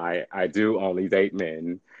female. Now, I do only date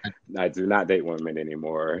men. I do not date women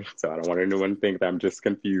anymore. So I don't want anyone to think that I'm just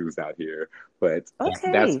confused out here. But that's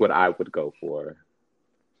Okay. what I would go for.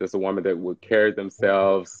 Just a woman that would carry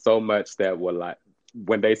themselves so much that would like,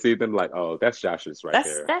 when they see them, like, oh, that's Josh's right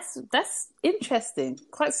That's there. that's interesting.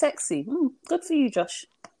 Quite sexy. Good for you, Josh.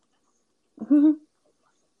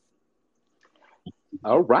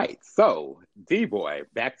 All right. So, D boy,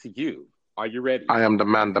 back to you. Are you ready? I am the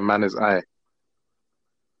man is I.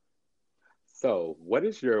 So, what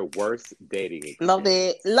is your worst dating experience? Love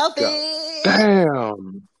it. Love Go. it.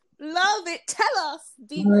 Damn. Love it. Tell us.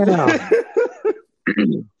 Damn.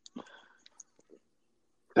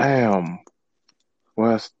 Damn.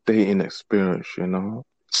 Worst dating experience, you know?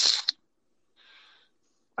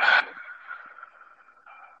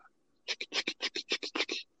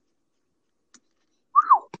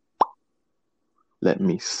 Let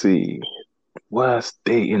me see. Worst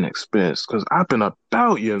dating experience, because I've been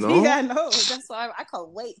about, you know? Yeah, I know. That's why I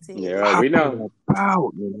can't wait to hear. Yeah, we I've know. been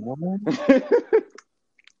about, you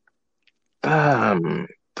know?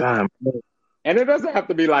 Damn. And it doesn't have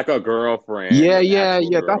to be like a girlfriend. Yeah, an yeah,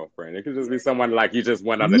 actual yeah. girlfriend. It could just be someone like you just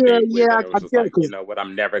went on a Yeah, date with, yeah, and it I was just get it, like, 'cause you know what,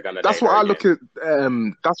 I'm never gonna that's date what her I again. look at.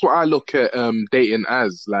 That's what I look at dating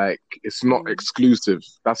as. Like, it's not exclusive.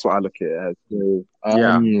 That's what I look at it as. So,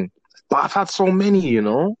 Yeah. but I've had so many, you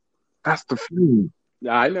know. That's the thing.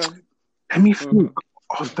 Yeah, I know. Let me think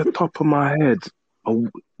off the top of my head.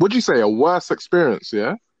 What'd you say? A worse experience?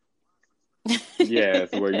 Yeah.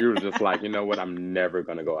 Yes, where you were just like, you know what, I'm never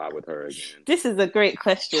gonna go out with her again. This is a great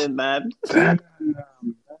question, man. Damn.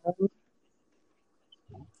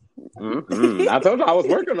 I told you I was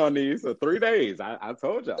working on these for 3 days. I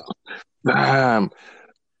told y'all. Damn.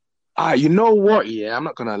 You know what? Yeah, I'm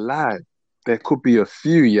not gonna lie. There could be a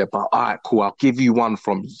few, yeah, but all right, cool. I'll give you one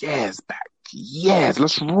from years back. Yes,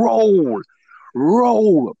 let's roll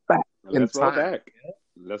back in Let's roll time. back.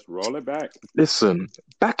 Let's roll it back. Listen,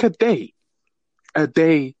 back a day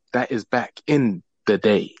that is back in the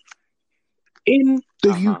day. In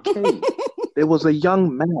the UK, there was a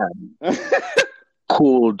young man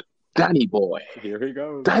called Danny Boy. Here he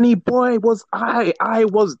goes. Danny Boy was I. I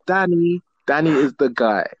was Danny. Danny is the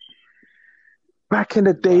guy. Back in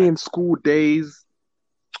the day, in school days,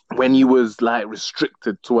 when you was like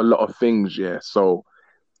restricted to a lot of things, yeah. So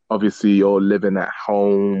obviously you're living at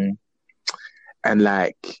home, and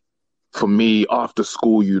like for me, after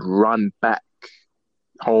school, you'd run back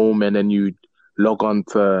home, and then you'd log on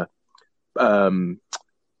to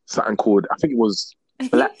something called, I think it was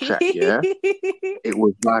Blackjack, yeah. It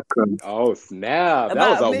was like oh snap! That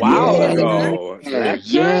About was a a while million ago.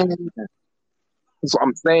 yeah. That's what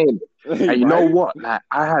I'm saying. And you know what? Like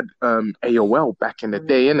I had AOL back in the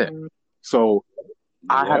day, innit? So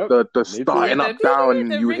I had the starting up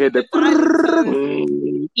down, you hear the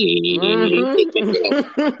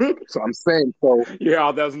so I'm saying, so you hear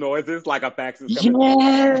all those noises like a fax is coming.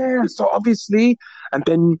 yeah. So obviously, and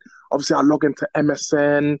then obviously I log into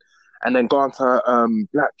MSN and then go on to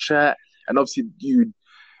Blackchat, and obviously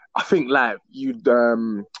I think like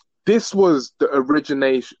this was the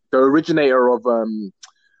originator of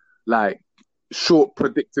like short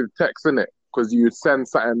predictive text, innit? Because you send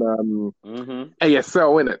something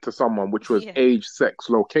ASL in it to someone, which was age, sex,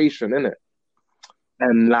 location, innit?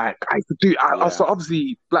 And like I could do, so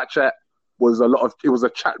obviously Blackchat was it was a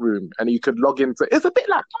chat room, and you could log into. It's a bit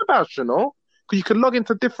like Clubhouse, you know, because you could log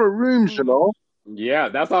into different rooms, you know. Yeah,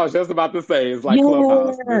 that's what I was just about to say. It's like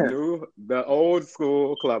Clubhouse, the old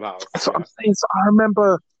school Clubhouse. So I'm saying, so I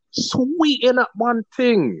remember sweeting up one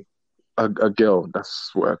thing, a girl. That's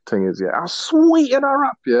what her thing is. Yeah, I was sweeting her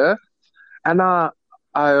up, yeah, and I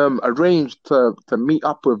arranged to meet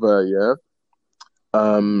up with her,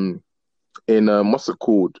 yeah, in what's it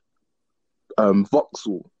called,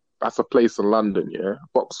 Vauxhall. That's a place in London, yeah,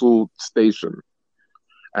 Vauxhall Station.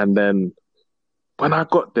 And then when I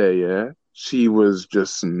got there, yeah, she was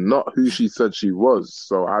just not who she said she was,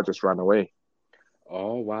 so I just ran away.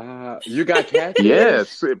 Oh wow! You got catfish?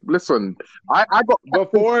 Yes. Listen, I got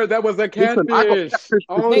before that was a catfish. Listen, I got catfish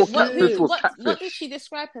before catfish was catfish. What did she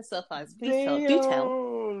describe herself as? Please tell. Do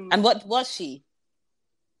tell. And what was she?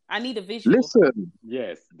 I need a visual. Listen.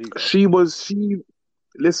 Yes.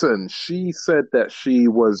 Listen, she said that she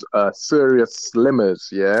was a serious slimmers,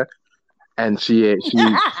 yeah? And she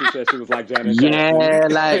said she was like Janet Jackson. Yeah,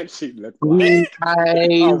 like she looked green eyes.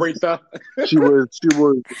 Aretha. She was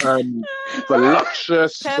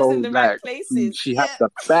voluptuous, so like she had the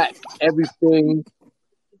back, everything.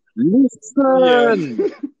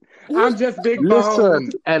 Listen. I'm just big Listen,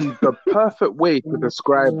 boned. and the perfect way to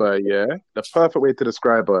describe her,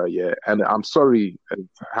 and I'm sorry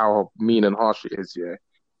how mean and harsh it is,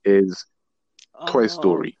 is Toy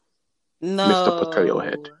Story, Mr. Potato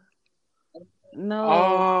Head. No.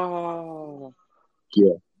 Oh.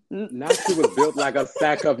 Yeah. Now she was built like a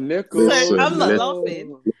sack of nickels. Listen, I'm not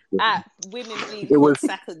listen. laughing at women being It was- called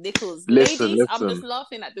sack of nickels. Listen, Ladies, I'm listen. just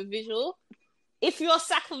laughing at the visual. If you're a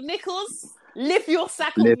sack of nickels, live your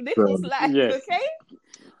sack of Listen. nickels life, Yes.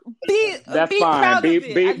 okay? That's be fine. proud Be of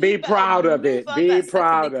it. be and be you better proud of move it. on Be that sack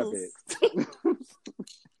proud of nickels. it.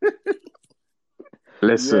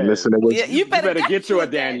 Listen, Yes. it was Yeah, you better get you a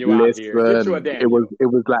again. Daniel out here. Get you a listen, Daniel. it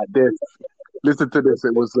was like this. Listen to this.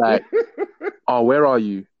 It was like, oh, where are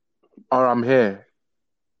you? Oh, I'm here.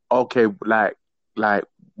 Okay, like,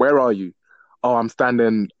 where are you? Oh, I'm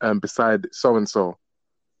standing beside so and so.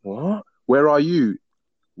 What? Where are you?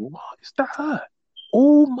 What? Is that her?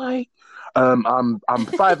 Oh my! I'm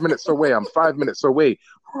 5 minutes away. I'm 5 minutes away.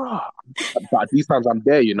 Bruh. But these times I'm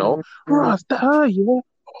there, you know. Bruh, is that her? Yeah.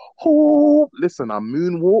 Oh, listen, I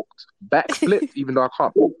moonwalked, backflipped, even though I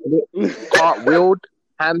can't backflip, cartwheeled,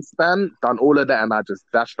 handstand, done all of that, and I just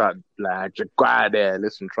dashed out like just go out there.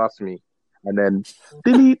 Listen, trust me, and then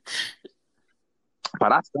delete. But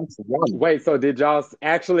that's the one. Wait, so did y'all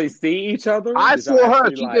actually see each other? I Did y'all saw her.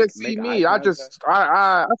 actually, She like, didn't see make me. eye I contact? just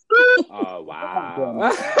I Oh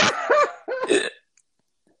wow.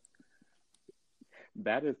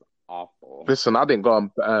 That is awful. listen. I didn't go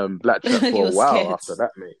on black chat for You're a while scared. after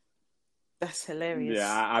that, mate. That's hilarious.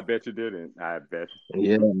 Yeah, I bet you didn't. I bet.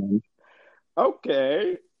 Yeah, man.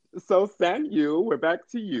 Okay, so Sanyu, we're back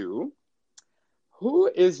to you.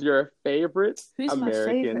 Who is your favorite Who's my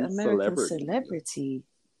favorite American celebrity?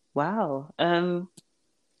 Wow.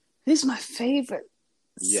 Who's my favorite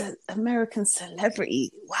Yes. American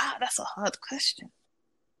celebrity? Wow, that's a hard question.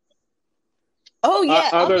 Oh yeah,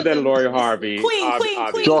 other than Lori Harvey, Queen,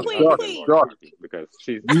 obviously Josh, other than Josh, Lori Josh. Harvey, because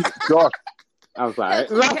she's. Josh, I'm sorry,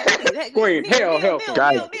 Queen, Queen, hell,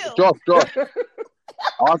 guys, Josh.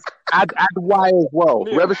 Add Y as well.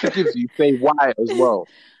 Neil. Whoever she gives you, say Y as well.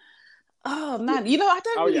 Oh man, you know I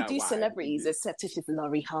don't really do why? celebrities except if it's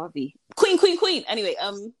Lori Harvey. Queen. Anyway,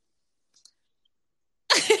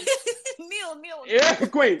 Neil. Yeah,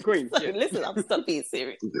 Queen. Sorry, listen, I'm stop being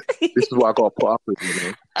serious. This is what I got to put up with,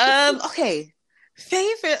 you know. Okay.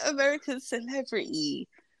 Favorite American celebrity.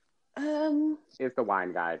 It's the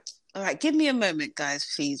wine guy. All right, give me a moment, guys,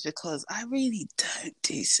 please, because I really don't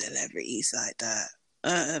do celebrities like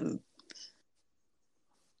that.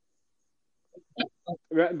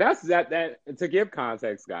 That's that. To give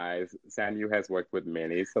context, guys, Sanyu has worked with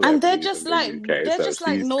many celebrities, and they're just in like the UK, they're so just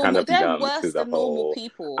like she's normal. kind of They're numb worse to the than normal whole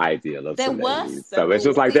people. ideal of They're celebrities. worse So than it's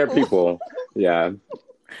just like normal they're people. Yeah.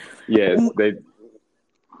 Yes, they.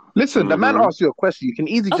 Listen, the man asks you a question. You can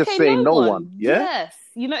easily just say no one. Yeah. Yes.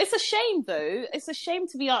 You know, it's a shame though. It's a shame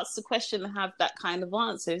to be asked a question and have that kind of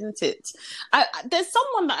answer, isn't it? There's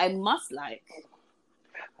someone that I must like.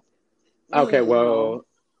 Okay, well,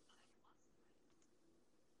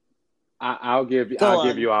 I'll give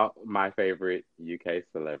you out my favorite UK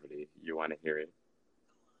celebrity. You want to hear it?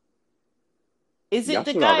 Is it Y'all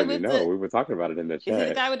the should guy already with know. the? We were talking about it in the chat. Is it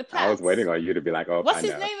the guy with the I was pants? waiting on you to be like, "Oh, What's I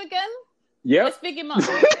his know." name again? Yep. Let's big him up.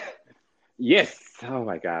 Yes. Oh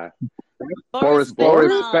my God. Boris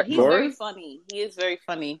Becker. He's Boris? very funny. He is very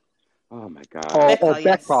funny. Oh my God. Or Becca,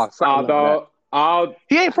 yes. Becca. Although,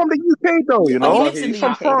 He ain't from the UK though, you Oh, know. he lives in He's the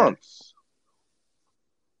from UK, though. France.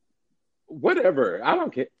 whatever. I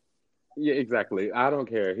don't care. Yeah, exactly. I don't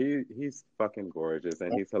care. He's fucking gorgeous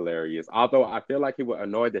and he's hilarious. Although I feel like he would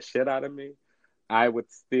annoy the shit out of me, I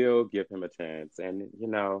would still give him a chance. And you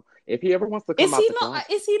know, if he ever wants to come Is out he the not?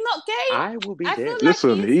 closet, Is he not gay? I will be I there. feel like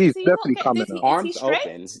Listen, he is. he's Is he not definitely gay? coming Is he, out. Arms is he straight?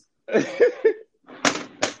 open.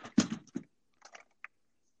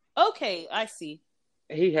 Okay, I see.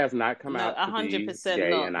 He has not come No, out to be 100% gay,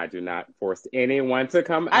 not. and I do not force anyone to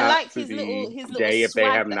come I out liked to his be little gay if they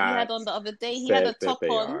swag have that he not had on the other day. He had a said that top they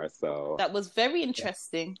on are. So that was very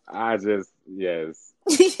interesting. I just, yes.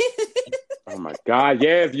 Oh my God,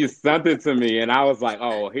 yes, you sent it to me, and I was like,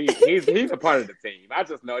 oh, he's a part of the team. I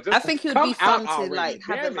just know. Just I think he would come be fun out to already. like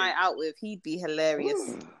have a Damn night it. out with. He'd be hilarious.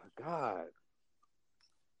 Oh, God.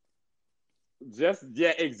 Just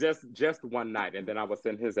one night, and then I would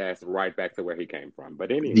send his ass right back to where he came from.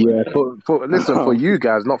 But anyway, Yeah, for you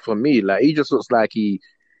guys, not for me. Like he just looks like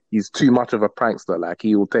he's too much of a prankster. Like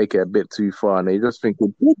he will take it a bit too far, and they just think,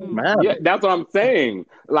 man, yeah, that's what I'm saying.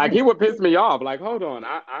 Like he would piss me off. Like, hold on,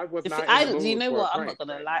 I was not. In the mood You know for a what? I'm not prank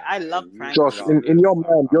gonna right lie. now, I love and you pranks. Josh, did all in this, your so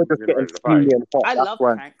mind, you're I'm just getting ready to fight. steamy and hot. I That's love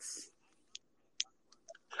why pranks.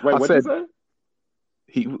 Wait, I what said- you say?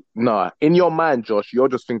 Nah, in your mind, Josh, you're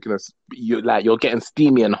just thinking of you're getting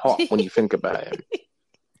steamy and hot when you think about him.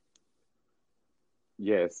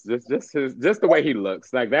 Yes, just the way he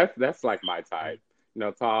looks. Like that's like my type.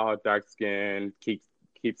 Tall, dark skin,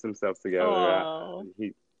 keeps himself together. Oh,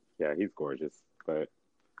 He's gorgeous. But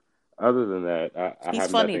other than that, I he's have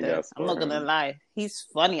funny nothing though. else I'm for not gonna him. lie. He's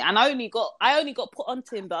funny, and I only got put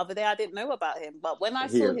onto him the other day. I didn't know about him, but when I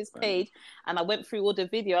He saw is his funny. page and I went through all the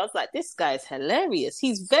video, I was like, this guy's hilarious.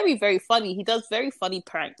 He's very, very funny. He does very funny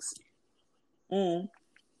pranks. Mm.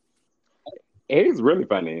 He's really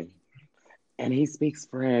funny, and he speaks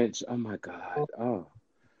French. Oh my God. Oh,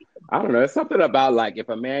 I don't know. It's something about like if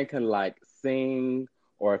a man can like sing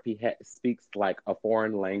or if he speaks like a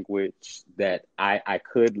foreign language that I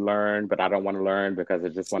could learn, but I don't want to learn because I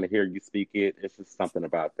just want to hear you speak it. It's just something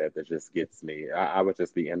about that just gets me. I would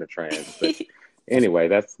just be in a trance. But anyway,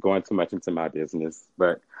 that's going too much into my business.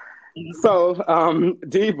 But so,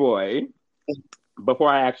 D boy, before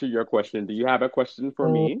I ask you your question, do you have a question for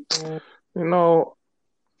me? You know,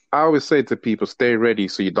 I always say to people, stay ready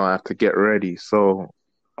so you don't have to get ready. So,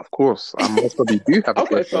 of course, I most probably do have a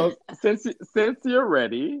Okay, question. so since you're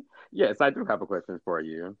ready, yes, I do have a question for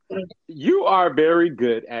you. You are very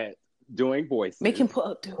good at doing Make him voices. put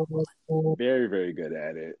up. Very, very good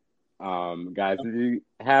at it. Guys,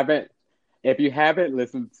 if you haven't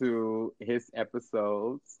listened to his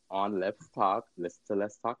episodes on Let's Talk, listen to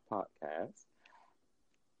Let's Talk podcast.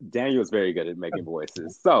 Daniel's very good at making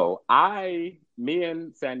voices. So me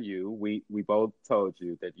and Sanyu, we both told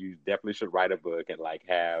you that you definitely should write a book and like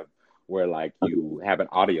have where like you have an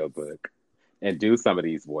audio book and do some of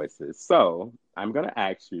these voices. So I'm gonna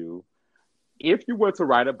ask you, if you were to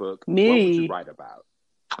write a book, what would you Me. write about?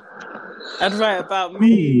 I'd write about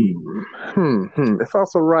me. If I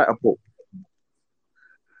was to write a book,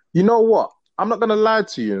 you know what? I'm not gonna lie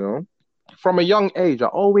to you, From a young age, I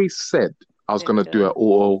always said I was There we gonna do an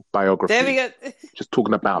go. There we autobiography, go. just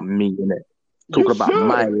talking about me, innit? You Talking about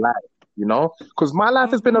my should. life, Because my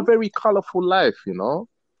life has been a very colorful life.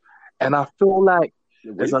 And I feel like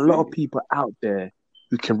We there's a lot see. of people out there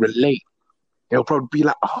who can relate. They'll probably be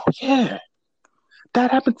like, "Oh yeah,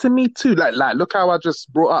 that happened to me too." Like, look how I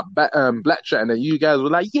just brought up Black Chat, and then you guys were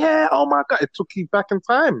like, "Yeah, oh my God, it took you back in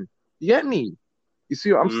time." You get me? You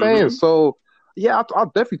see what I'm saying? Mm-hmm. So yeah, I'll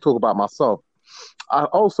definitely talk about myself. I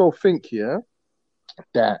also think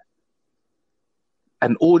that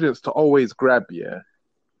an audience to always grab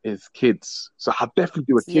is kids. So I'll definitely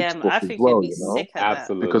do a kids Yeah, book I as think you'd well, be sick at that.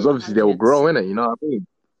 because Absolutely. obviously they will grow in it. You know what I mean?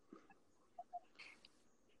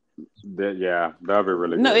 Yeah, that'll be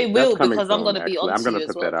really No, good. it That's will coming because I'm soon, gonna be actually. on I'm to gonna you as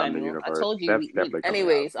put well, that out in the Daniel. I universe. told you. That's definitely coming out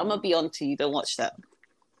Anyways, I'm gonna soon. be on to you. Don't watch that.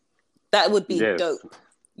 That would be Yes. dope.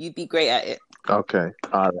 You'd be great at it. Okay,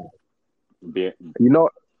 all right. Be You know,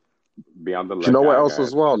 be on the do you know what lookout, else guys.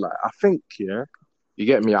 as well? Like, I think, you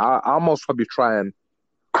get me. I almost probably try and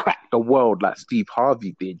crack the world like Steve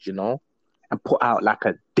Harvey did, and put out like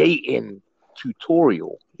a dating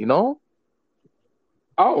tutorial.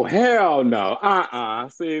 Oh hell no.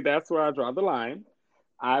 See, that's where I draw the line.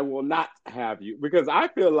 I will not have you because I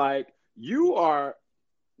feel like you are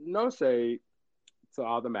no shade to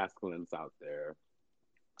all the masculines out there.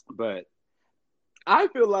 But I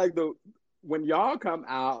feel like when y'all come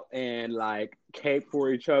out and like cape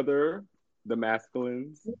for each other, the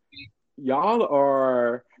masculines, y'all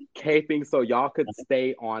are caping so y'all could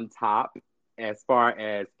stay on top as far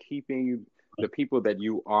as keeping the people that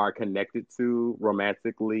you are connected to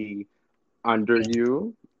romantically under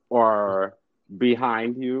you or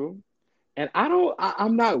behind you. And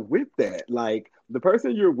I'm not with that. Like the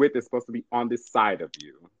person you're with is supposed to be on this side of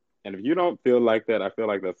you. And if you don't feel like that, I feel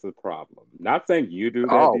like that's a problem. Not saying you do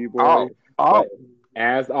that, Oh, D oh, boy, oh. but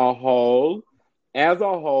as a whole,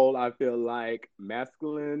 I feel like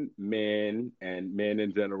masculine men and men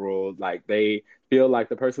in general, like they feel like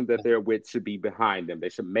the person that they're with should be behind them. They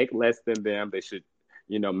should make less than them. They should,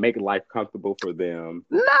 make life comfortable for them.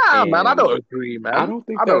 Nah, man, I And don't agree, I man. don't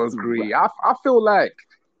think I don't that's agree. right. I feel like,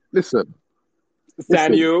 listen,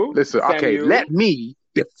 Sanyu, listen. Okay, Sanyu. let me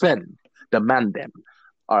defend the man them.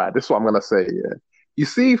 All right, this is what I'm gonna say. Yeah, you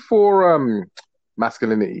see, for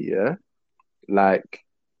masculinity, like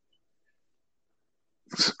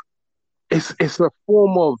it's a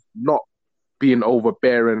form of not being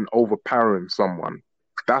overbearing and overpowering someone.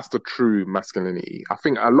 That's the true masculinity. I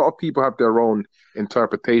think a lot of people have their own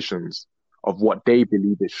interpretations of what they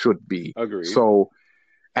believe it should be. Agreed. So,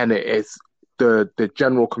 and it is the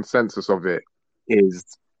general consensus of it is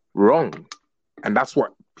wrong, and that's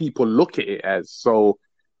what people look at it as. So,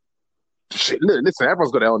 listen,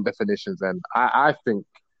 everyone's got their own definitions, and I think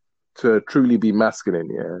to truly be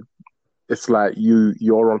masculine, it's like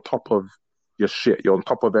you're on top of your shit. You're on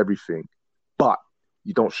top of everything, but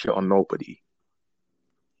you don't shit on nobody.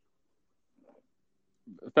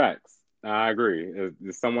 Facts. I agree.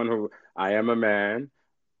 As someone who I am a man,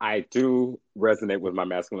 I do resonate with my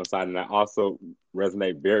masculine side, and I also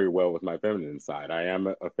resonate very well with my feminine side. I am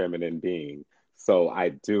a feminine being, so I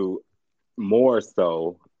do more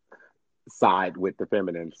so side with the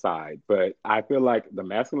feminine side. But I feel like the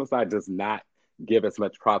masculine side does not give as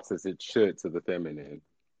much props as it should to the feminine.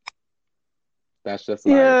 That's just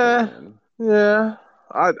my Yeah, opinion. yeah.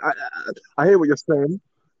 I hear what you're saying.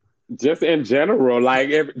 Just in general, like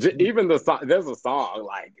even the song, there's a song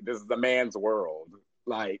like "This is a man's world,"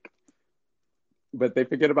 like, but they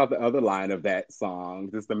forget about the other line of that song.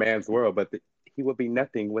 This is the man's world, but he would be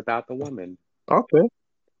nothing without the woman. Okay.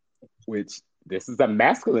 Which this is a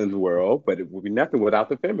masculine world, but it would be nothing without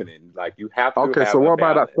the feminine. Like you have to Okay, so have a what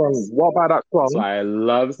about that song? balance. What about that So song? I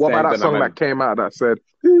love What about saying that that I'm song a. that came out that said,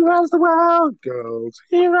 "Who runs the world goes,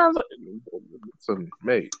 he runs." Listen,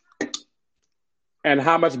 mate, And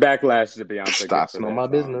how much backlash did Beyonce get that's for not that my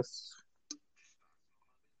song? business.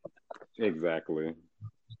 Exactly.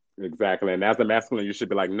 Exactly. And as a masculine, you should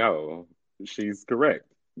be like, no, she's correct.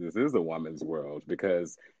 This is a woman's world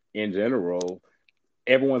because, in general,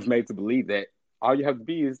 everyone's made to believe that all you have to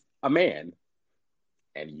be is a man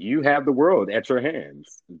and you have the world at your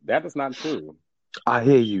hands. That is not true. I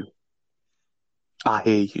hear you. I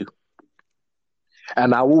hear you.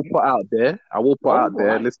 And I will put out there. I will put All out there.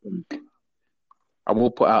 right. Listen, I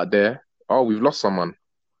will put out there. Oh, we've lost someone.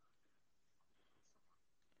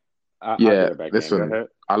 I'll Yeah, get it back in. Go listen, ahead.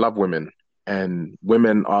 I love women, and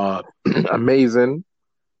women are amazing.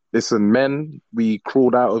 Listen, men, we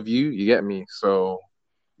crawled out of you. You get me? So,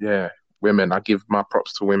 yeah, women. I give my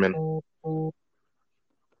props to women.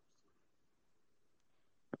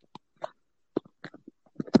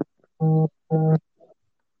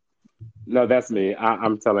 No, that's me.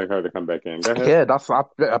 I'm telling her to come back in. Go ahead.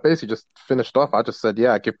 Yeah, I basically just finished off. I just said,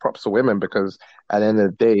 yeah, I give props to women because at the end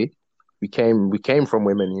of the day, we came from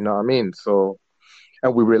women. You know what I mean? So,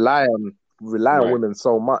 and we rely on Right. women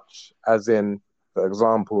so much. As in, for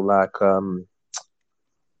example, like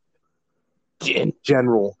in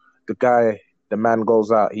general, the man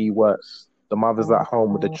goes out, he works, the mother's at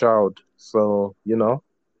home with the child. So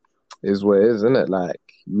is what it is, isn't it? Like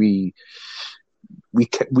we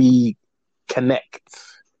connect,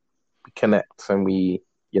 and we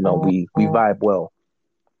vibe well.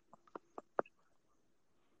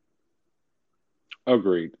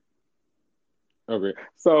 Agreed. Agreed.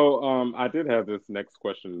 So, I did have this next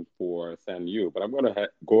question for San Yu, but I'm going to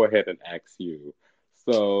go ahead and ask you.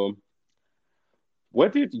 So,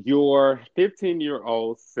 what did your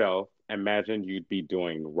 15-year-old self imagine you'd be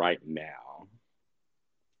doing right now?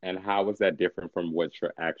 And how is that different from what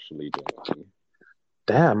you're actually doing?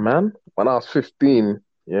 Damn, man. When I was 15,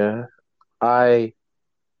 yeah, I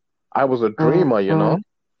I was a dreamer.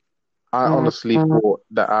 I honestly thought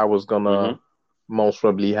that I was Hmm. gonna most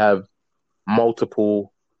probably have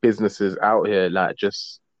multiple businesses out here, like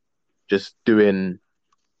just doing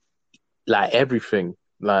like everything,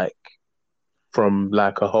 like from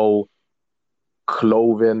like a whole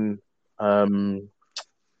clothing, um,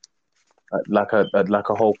 like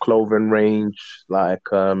a whole clothing range, like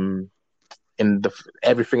in the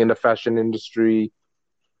everything in the fashion industry,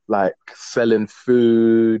 like selling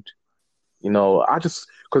food. I just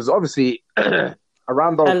because obviously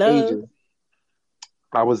around those Hello. ages,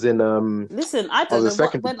 I was in Listen, I I was don't in know what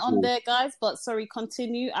secondary went on school. there, guys, but sorry,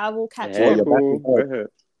 continue. I will catch Oh, Hey, up. you're back boo. in Go bed. ahead.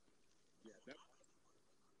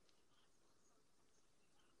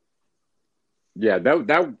 Yeah,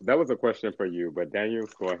 that was a question for you, but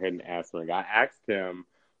Daniel's go ahead and answering. I asked him,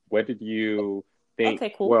 what did you think?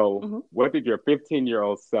 Okay, cool. Well, what did your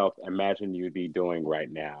 15-year-old self imagine you'd be doing right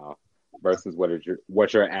now versus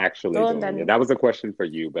what you're actually Go on, doing? And Daniel. that was a question for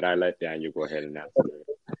you, but I let Daniel go ahead and answer it.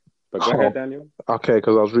 But go ahead, Oh, Daniel. okay,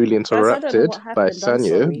 because I was really Guys, I don't know interrupted what by happened. I'm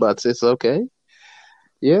Sanyu, sorry. but it's okay.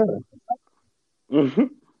 Yeah,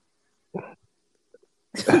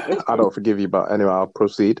 I don't forgive you, but anyway, I'll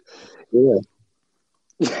proceed. Yeah.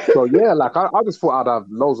 So yeah, like I just thought I'd have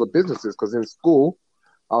loads of businesses because in school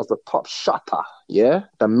I was the top shutter. Yeah,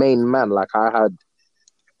 the main man. Like I had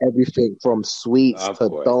everything from sweets Of to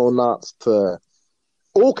course. donuts to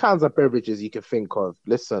all kinds of beverages you can think of.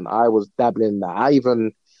 Listen, I was dabbling in that. I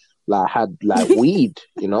even like had like weed,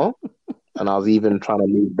 and I was even trying to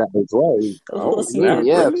leave that as well. You Of know what Oh, course I you mean? snap, did.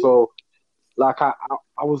 Yeah. really? So like I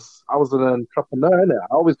was an entrepreneur innit?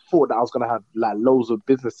 I always thought that I was gonna have like loads of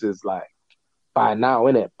businesses like by now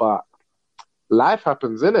innit? But life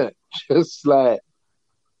happens innit? Just like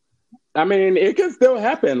I mean, it can still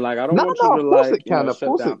happen. Like, I don't No, want you no, to of course like, it can. Of shut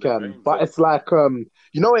course down it the can. dream. But So, it's like,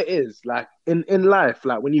 you know, it is like in life,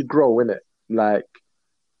 like when you grow in it, like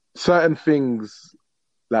certain things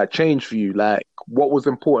like change for you. Like what was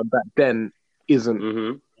important back then isn't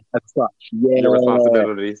hmm as such. your Yeah,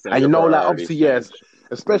 responsibilities and and you your know, like priorities obviously, yes, change.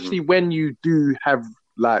 Hmm especially when you do have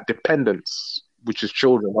like dependents, which is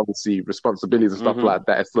children, obviously responsibilities and stuff hmm like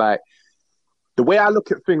that. It's like the way I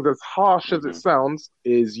look at things, as harsh as it hmm sounds,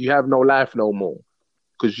 is you have no life no more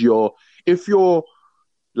because if you're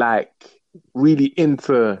like really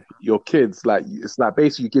into your kids, like it's like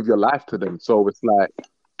basically you give your life to them. So it's like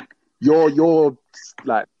you're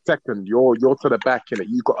like second, you're to the back in it.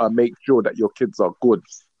 You gotta make sure that your kids are good.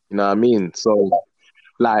 You know what I mean? So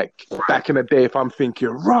like Right. back in the day, if I'm thinking,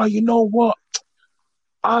 right, you know what?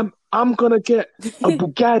 I'm gonna get a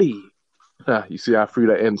Bugatti. You see, I threw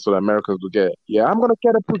that in so the Americans will get it. Yeah, I'm gonna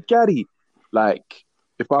get a Bugatti. Like,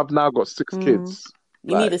 if I've now got six Mm. kids,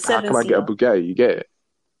 You need like, a how can I get a 7-seater. Bugatti? You get it?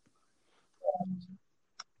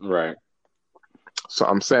 Right. So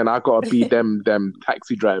I'm saying I gotta be them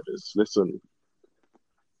taxi drivers. Listen,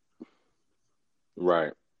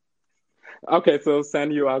 Right. Okay, so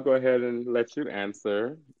Sanyu, I'll go ahead and let you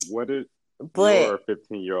answer. What did But your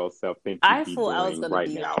 15-year-old self think I you'd be thought I was doing gonna right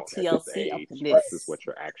be like now at this TLC up in age versus this. what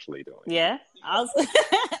you're actually doing? Yeah, I was.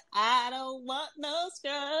 I don't want no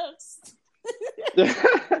scrubs.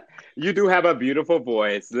 You do have a beautiful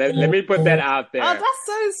voice. Let me put that out Oh, there. that's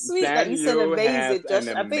so sweet that you said Sanyu has amazing, an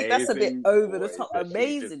Josh. I think that's a bit amazing over the voice top. that she just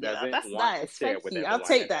Amazing, yeah. doesn't That's want to nice. share Thank with you. I'll everyone,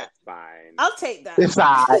 take and that. that's fine. I'll take that. it's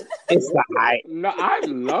alright. It's alright. No, I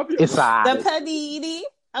love your It's voice. The alright. panini.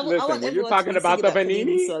 I Listen, want when you're everyone to talking be about singing the that panini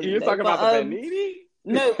panini, song, you you're know. talking about the But panini.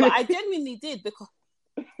 no, but I genuinely did because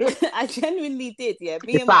I genuinely did, yeah.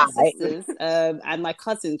 Me It's and my alright. sisters, and my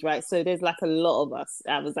cousins, right? So there's like a lot of us.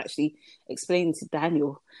 I was actually explaining to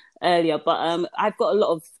Daniel earlier, but I've got a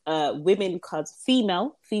lot of women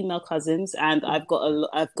female cousins, and I've got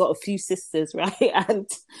a few sisters, right?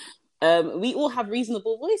 And we all have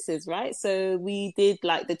reasonable voices, right? So we did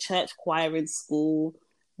like the church choir in school.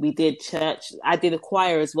 We did church. I did a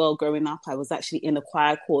choir as well growing up. I was actually in a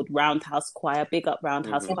choir called Roundhouse Choir. Big up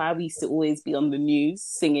Roundhouse hmm Choir. We used to always be on the news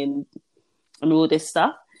singing and all this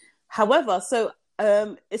stuff. However, so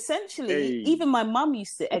essentially, Hey. even my mum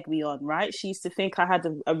used to egg me on, right? She used to think I had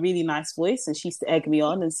a really nice voice, and she used to egg me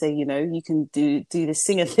on and say, you know, you can do the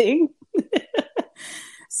singer thing.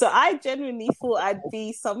 So I genuinely thought I'd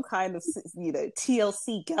be some kind of, you know,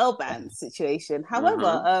 TLC girl band situation.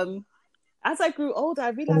 However, hmm as I grew older, I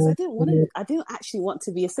realized I didn't actually want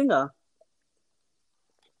to be a singer,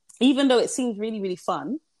 even though it seemed really, really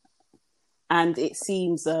fun. And it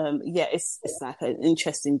seems, yeah, it's like an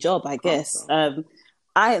interesting job, I guess. Awesome.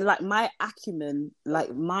 I like my acumen,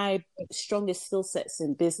 like my strongest skill sets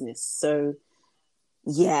in business. So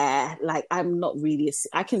yeah, like I'm not really.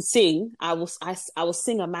 I can sing. I will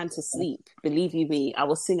sing a man to sleep. Believe you me, I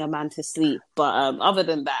will sing a man to sleep. But other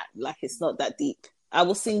than that, like it's not that deep. I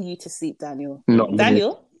will sing you to sleep, Daniel. Not me.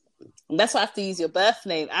 Daniel, that's why I have to use your birth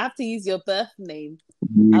name. I have to use your birth name.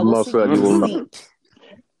 I You will most sing you certainly to will hmm not. sleep.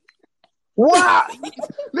 What?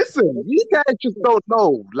 Listen, you guys just don't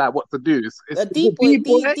know like what to do. Is A D it boy, D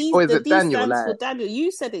boy or is the it D Daniel? stands for Like Daniel.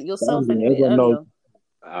 You said it yourself Daniel, anyway everyone knows.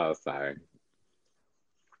 earlier. Oh, sorry.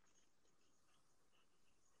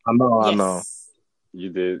 I know. Yes. You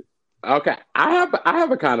did. Okay. I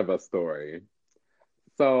have a kind of a story.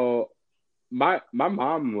 So my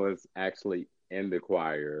mom was actually in the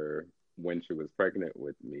choir when she was pregnant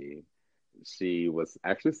with me. She was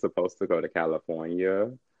actually supposed to go to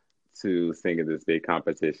California to sing in this big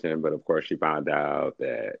competition, but of course she found out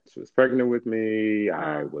that she was pregnant with me.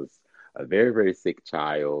 I Oh, was a very, very sick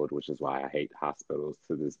child, which is why I hate hospitals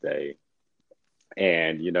to this day.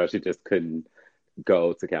 And she just couldn't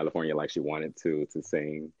go to California like she wanted to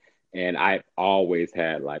sing. And I always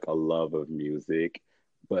had like a love of music.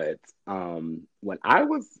 But when I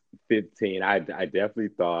was 15, I definitely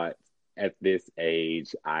thought at this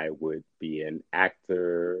age I would be an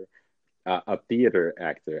actor, a theater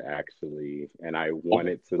actor actually. And I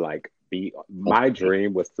wanted to like be, my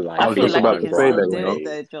dream was to I I like was feel be just like about you on to can say still that, do it Broadway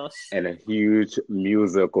though, Josh. and a huge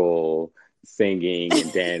musical singing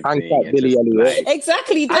and Hang dancing tight, and Billy just Elliot. like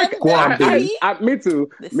Exactly, Go on, Billy. Billy. me too,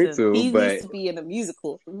 me Listen, too, he needs but to be in a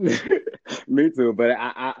musical. me too, but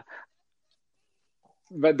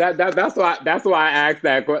but that's why I asked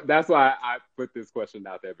that's why I put this question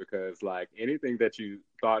out there because like anything that you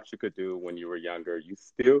thought you could do when you were younger, you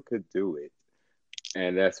still could do it.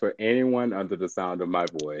 And that's for anyone under the sound of my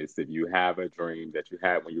voice. If you have a dream that you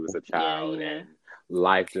had when you was a Yeah, child yeah. and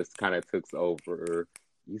life just kind of took over,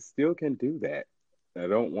 you still can do that. I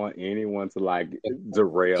don't want anyone to like Do you know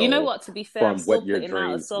derail what? To be fair, I'm from still what your putting out a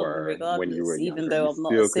dreams song were when you were regardless, even younger. You though I'm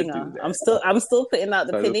not a still could do singer. I'm that. still putting out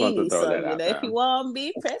the So I just want to Panini throw that song. out If there. you want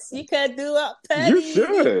me, press, you can do it, You Panini.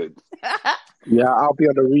 should. Yeah, I'll be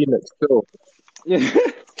on the remix still.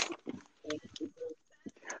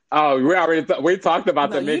 Oh, we talked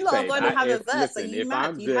about No, the you lot are mixtape. going to have a If verse. Are listen, you if mad?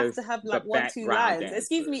 I'm You have just to have the like one, two background lines.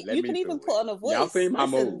 Excuse dancer, me, let you me can even do put it. on a Y'all voice. seen my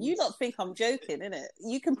Listen, you moves. not think I'm joking, innit?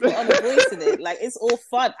 You can put on a voice in it. Like it's all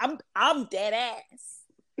fun. I'm dead ass.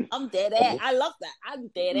 I'm dead ass. I love that. I'm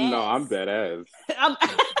dead No, I'm ass. dead ass. I'm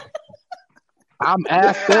I'm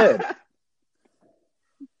ass dead.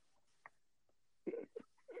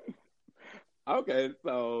 Okay,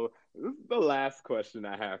 so this is the last question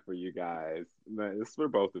I have for you guys. This is for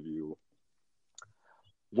both of you.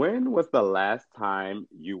 When was the last time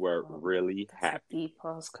you were really That's a happy deep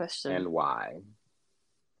ass question. and why?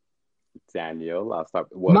 Daniel, I'll start.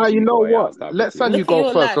 Well, Now, you know D-Boy, I'll what? start with Let Sanyu Look you. at go your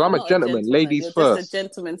first, life. because I'm You're a not a gentleman. gentleman. Ladies You're just a first.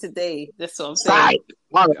 gentleman today. That's what I'm saying. Side.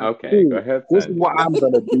 All right, Okay, go cool. ahead, This is what Sanju. I'm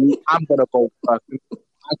going to do. I'm going to go first.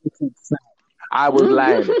 I can take side. I was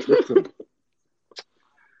lying. Listen.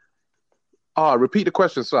 Repeat the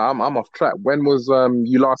question, sir. I'm off track. When was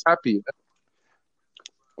you last happy?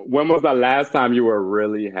 When was the last time you were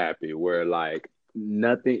really happy? Where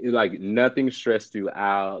nothing stressed you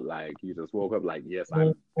out, like you just woke up like, yes,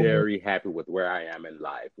 I'm very happy with where I am in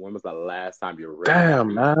life. When was the last time you were really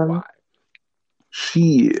Damn, happy and man. why?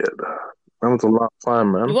 Shit. That was a long time,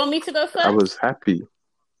 You man. want me to go I was first? happy.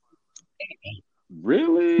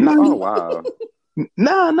 Really? No, Oh wow.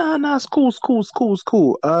 nah. It's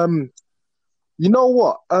cool. You know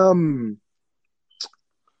what?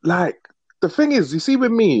 Like the thing is, you see,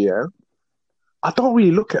 with me, yeah, I don't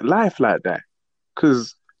really look at life like that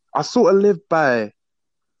because I sort of live by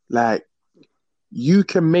like you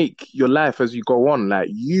can make your life as you go on. Like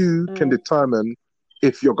you can Mm. determine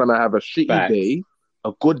if you're gonna have a shitty Facts. day,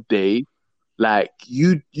 a good day. Like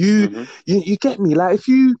Hmm. you get me. Like if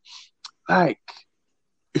you like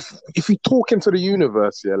if you talk into the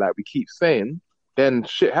universe, yeah, like we keep saying, then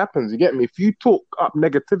shit happens. You get me? If you talk up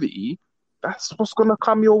negativity, that's what's gonna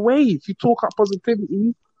come your way. If you talk up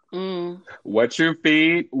positivity, Mm. What you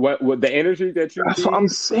feed, what the energy that you that's what I'm feed,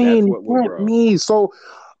 that's saying. what will You get grow. me? So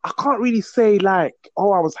I can't really say like,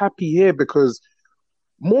 oh, I was happy here because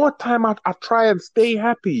more time I try and stay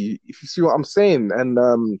happy, if you see what I'm saying. And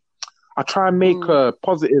I try and make Mm. a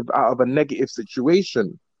positive out of a negative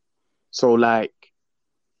situation. So like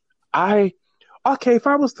I okay, if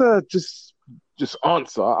I was to just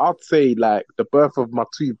answer, I'd say like the birth of my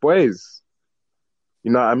two boys.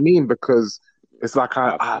 You know what I mean? Because it's like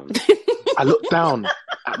Awesome. I look down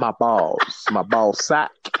at my ball sack,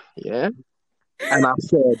 yeah, and I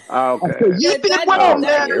said, Okay. you Yo, did Daniel, well, Okay,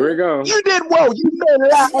 man. here we Daniel. go. You did well. You made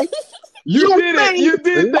life. You You did it. made You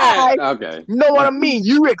did that. life. Okay. You know what I mean?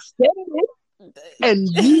 You extended, and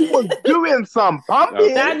you was doing some pumping,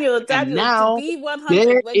 Okay. and Daniel, to now be 100,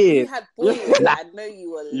 there when you is had boys, life. I know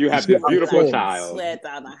you were You You have see this what living I'm it. Like, beautiful saying? I child. swear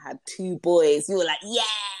down, I had two boys. You were like,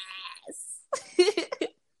 yes.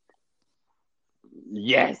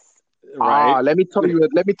 Yes. Right. Let me tell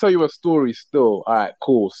you a story still. All right,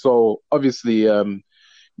 cool. So obviously,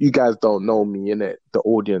 you guys don't know me in it, the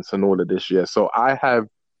audience and all of this, yeah. So I have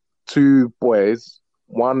two boys,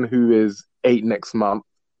 one who is 8 next month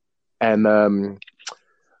and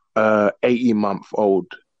 18-month old.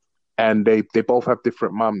 And they both have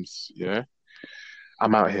different mums, yeah.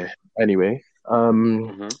 I'm out here. Anyway.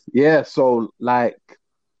 Hmm. Yeah, so like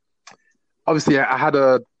obviously I had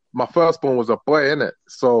my firstborn was a boy, innit?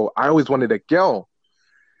 So I always wanted a girl.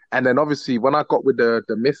 And then obviously when I got with the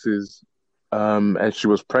missus, and she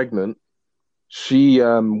was pregnant,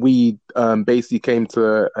 we basically came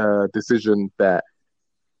to a decision that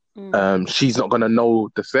Mm. she's not gonna know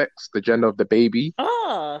the sex, the gender of the baby,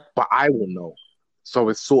 Ah. but I will know. So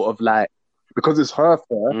it's sort of like because it's her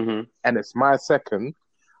first Hmm. and it's my second,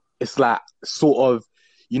 it's like sort of,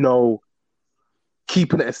 you know,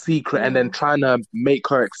 keeping it a secret and then Mm. trying to make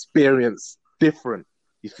her experience different,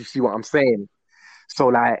 if you see what I'm saying. So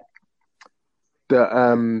like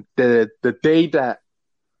the day that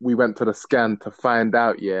we went to the scan to find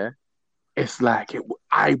out, yeah, it's like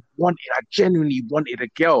I genuinely wanted a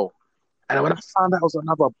girl. And when I found out it was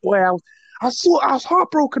another boy, I was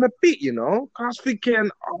heartbroken a bit, you know. I was thinking,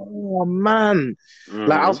 oh man,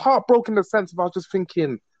 like I was Hmm. heartbroken in the sense of I was just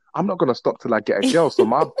thinking, I'm not gonna stop till I get a girl, so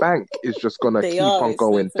my bank is just gonna They keep are on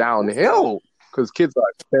going expensive. Of course they are. downhill because kids are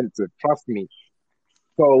expensive. Trust me.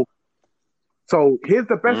 So, so here's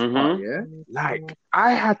the best part, Hmm. yeah. Like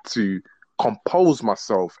I had to compose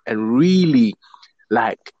myself and really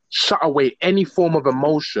like shut away any form of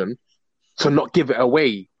emotion to not give it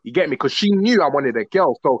away. You get me? Because she knew I wanted a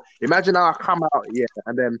girl. So imagine how I come out, yeah,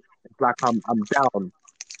 and then it's like I'm down.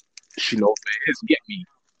 She knows what it is. You get me?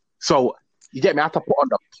 So you get me? I have to put on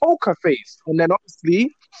the poker face, and then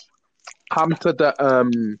obviously come to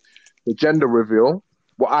the gender reveal.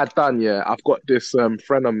 What I've done, yeah, I've got this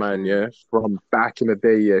friend of mine, yeah, from back in the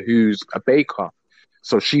day, yeah, who's a baker.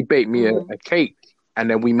 So she baked me a cake, and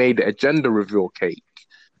then we made it a gender reveal cake,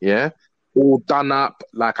 yeah, all done up.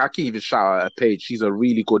 Like I can even shout out her page. She's a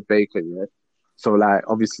really good baker, yeah. So like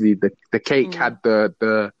obviously the cake had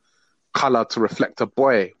the color to reflect a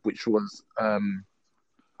boy, which was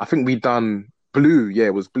I think we done blue, yeah,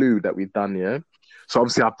 it was blue that we done, yeah. So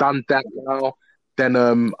obviously I've done that now. Then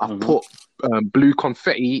I've put blue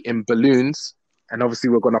confetti in balloons, and obviously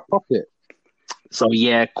we're gonna pop it. So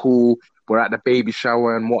yeah, cool. We're at the baby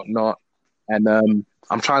shower and whatnot, and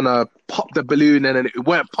I'm trying to pop the balloon, and it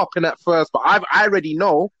weren't popping at first, but I already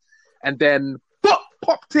know. And then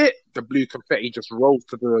popped it. The blue confetti just rolled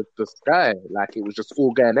to the sky, like it was just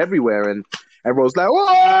all going everywhere, and everyone's like,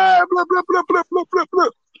 "Whoa!" Blah blah blah blah blah blah blah.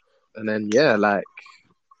 And then yeah, like.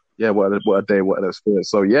 Yeah, what a day, what an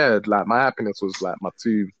experience. So yeah, like my happiness was like my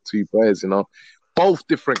two boys, you know, both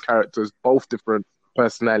different characters, both different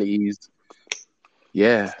personalities.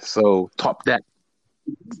 Yeah, so top that.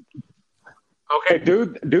 Okay,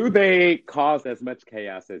 do they cause as much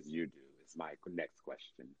chaos as you do? Is my next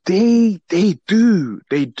question. They do,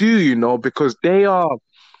 you know, because they are.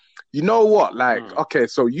 You know what? Like, okay,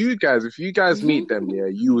 so you guys, if you guys meet them, yeah,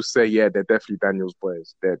 you will say, yeah, they're definitely Daniel's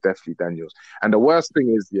boys. They're definitely Daniel's. And the worst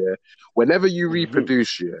thing is, yeah, whenever you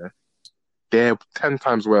reproduce, yeah, they're 10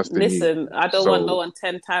 times worse than you. Listen, I don't want no one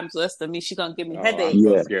 10 times worse than me. She's going to give me headaches. I'm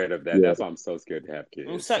so scared of that. Yeah. That's why I'm so scared to have kids.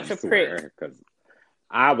 I'm such a prick. Because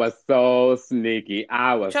I was so sneaky.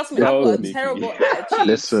 Trust me, I've got a terrible attitude.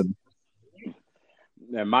 Listen.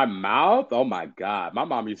 And my mouth, oh my God. My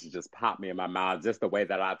mom used to just pop me in my mouth just the way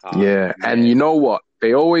that I talk. Yeah, and you know what?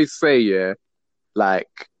 They always say, yeah, like,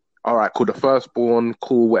 all right, cool, the firstborn,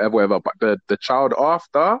 cool, whatever. But the child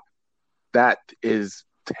after, that is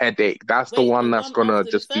headache. That's the one that's going to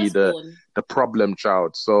just be the problem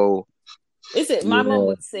child. So... Is it? My mom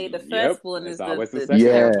would say the firstborn is the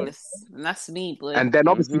terriblest. And that's me, boy. And then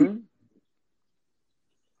obviously...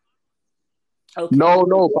 Okay.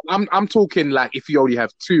 No, but I'm talking like if you only have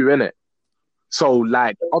two, innit? So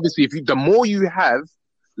like obviously if the more you have,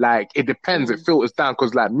 like it depends, it filters down.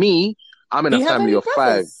 Because like me, I'm in a family of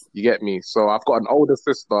five. You get me? So I've got an older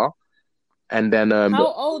sister, and then how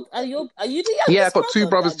old are you? Are you the youngest? Yeah, I've got two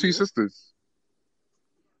brothers, two sisters.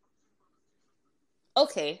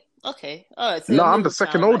 Okay, all right. So no, I'm the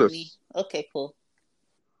second oldest. Like okay, cool.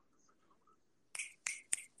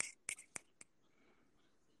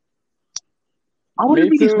 I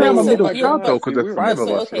wouldn't be I'm a middle child though, because there's five of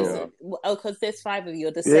us. Because there's five of you.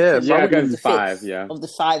 You're the second. Yeah, there's five. Yeah, of the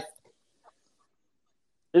five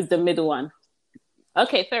is the middle one.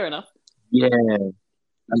 Okay, fair enough. Yeah.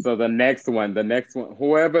 So the next one,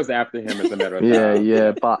 whoever's after him is the middle.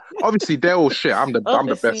 Yeah. But obviously they're all shit. I'm the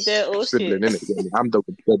best sibling in it. I'm the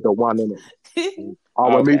one in it.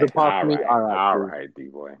 We're moving past me. All right,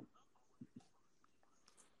 D-boy.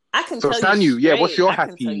 I can tell Sanyu, you what's your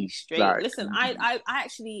happy? Like, listen, I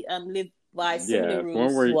actually live by similar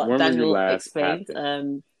rules. What Daniel explained.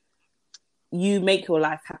 You make your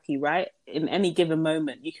life happy, right? In any given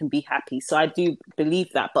moment, you can be happy. So I do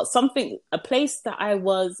believe that. But a place that I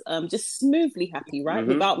was just smoothly happy, right,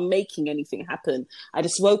 without making anything happen. I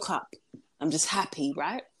just woke up. I'm just happy,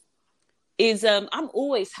 right? I'm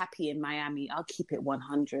always happy in Miami. I'll keep it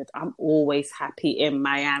 100. I'm always happy in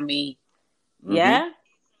Miami. Yeah.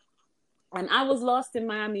 And I was lost in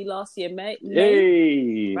Miami last year,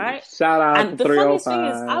 May, right? Shout out and to the funniest 305. thing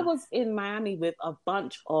is, I was in Miami with a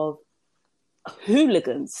bunch of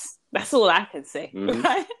hooligans. That's all I can say,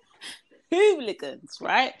 right? Hooligans,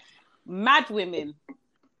 right? Mad women.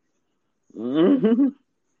 What did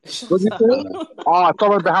you say?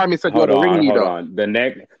 Someone behind me said you're the ringleader.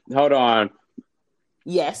 Hold on.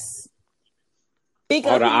 Yes.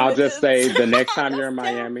 Hold on, I'll just say the next time you're in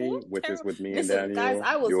Miami, which is with me and Daniel, guys,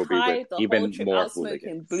 I was you'll be high with the even whole trip. more I was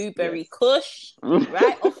smoking blueberry kush,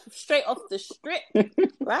 right, straight off the strip,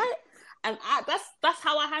 right, and that's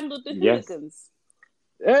how I handled the hooligans.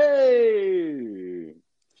 Hey.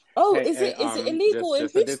 Oh, is it illegal in Houston?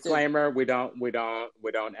 Just a disclaimer: we don't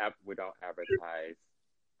advertise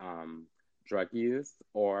drug use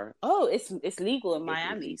or it's legal in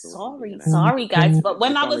Miami. Sorry guys, but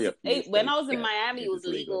when I was in Miami, it was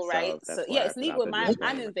legal, right? So yeah, it's legal in Miami.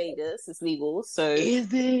 I'm in Vegas, it's legal. So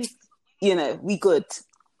is it? You know, we good.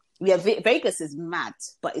 Yeah, Vegas is mad,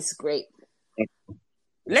 but it's great.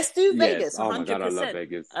 Let's do Yes. Vegas, Oh my God, I love 100%.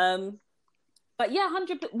 Vegas. But yeah,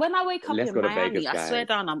 100. When I wake up Let's in go to Miami, Vegas, I swear guys.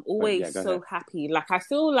 down, I'm But always yeah, go so ahead. happy. Like I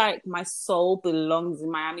feel like my soul belongs in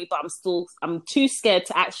Miami, but I'm too scared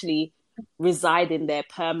to actually reside in there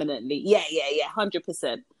permanently. Yeah,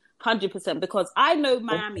 100%, because I know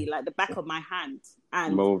Miami like the back of my hand,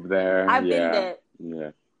 and Move there. I've been Yeah. there.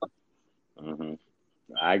 Yeah. hmm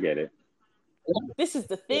I get it. This is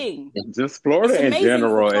the thing. Just Florida It's in amazing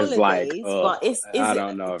general for is like, holidays, but I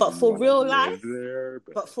don't know if but you for want to real live life, there.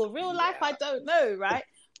 but for real life, yeah. I don't know, right?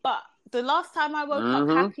 But the last time I woke up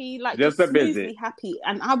Mhm. happy, like Just just a visit. smoothly happy,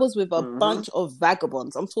 and I was with a Mhm. bunch of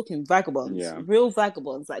vagabonds. I'm talking vagabonds, Yeah. real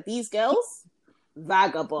vagabonds. Like these girls,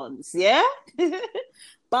 vagabonds, yeah.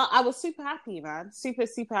 But I was super happy, man. Super,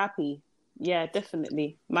 super happy. Yeah,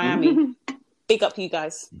 definitely. Miami. Big up you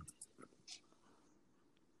guys.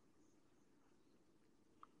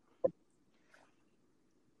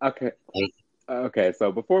 Okay. Okay.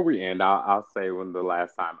 So before we end, I'll say when the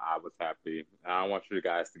last time I was happy. I don't want you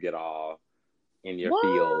guys to get all in your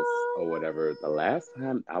feels or whatever. The last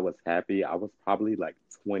time I was happy, I was probably like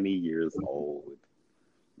 20 years old.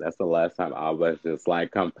 That's the last time I was just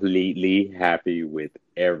like completely happy with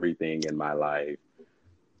everything in my life.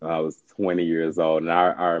 I was 20 years old, and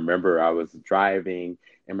I remember I was driving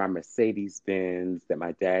in my Mercedes Benz that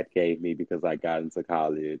my dad gave me because I got into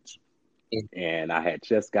college. And I had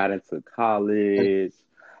just got into college.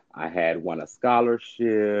 I had won a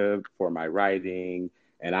scholarship for my writing.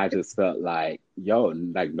 And I just felt like, yo,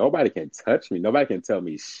 like nobody can touch me. Nobody can tell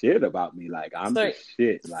me shit about me. Like I'm the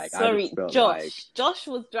shit. Like I Sorry, just felt Josh. like Josh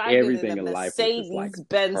was driving in everything a in life was just like Mercedes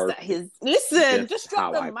Benz that perfect. just drop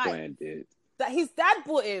how the I mic. planned it. That his dad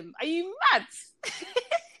bought him. Are you mad?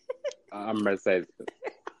 I'm Mercedes.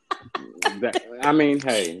 I mean,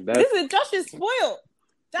 hey, that's Listen, Josh is spoiled.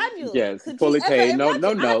 Daniel, yes, could fully you ever paid. No,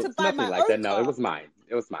 imagine I had to buy nothing my like own that. No, car? it was mine.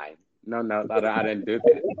 It was mine. No, I didn't do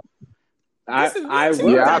that. Listen, me I too,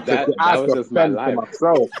 will. Yeah, Daniel. I That had was to just my fend for life.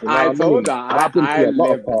 myself. You know I what I told mean? y'all And I've been I through a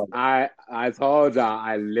lot of lived. cars. I told y'all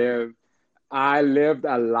I lived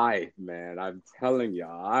a life, man. I'm telling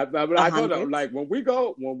y'all. But I told them 100. like when we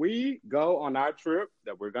go on our trip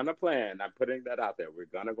that we're gonna plan. I'm putting that out there. We're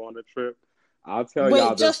gonna go on a trip. I'll tell y'all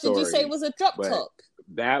Wait, the Josh, did you say it story. was a drop But top?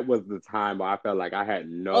 that was the time where I felt like I had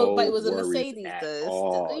Oh, but no it was a worries Mercedes, at though.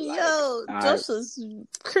 all. Like Yo, I Josh was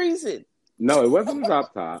cruising. no, it wasn't a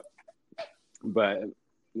drop top, but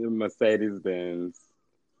Mercedes Benz.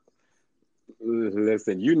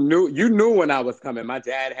 Listen, you knew when I was coming. My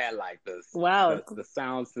dad had like Wow. the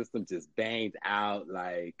sound system just banged out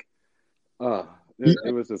like You-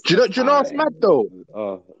 it was just Do a you know what's mad time.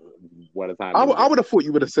 though? What a time to I live. would have thought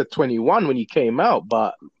you would have said 21 when you came out,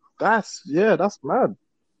 but that's mad.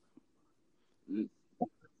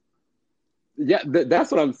 Yeah,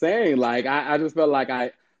 that's what I'm saying. Like I just felt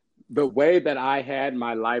like the way that I had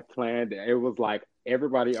my life planned, it was like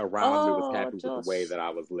everybody around me was Oh, happy with the way Josh. that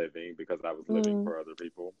I was living because I was living for other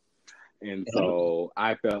people. And so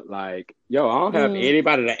I felt like, yo, I don't have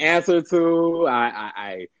anybody to answer to.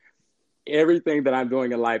 I everything that I'm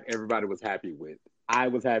doing in life, everybody was happy with. I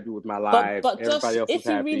was happy with my life. But Josh, Everybody else was if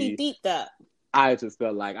you really happy. deep that, I just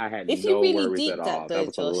felt like I had if you no really worries at deep that all. That though,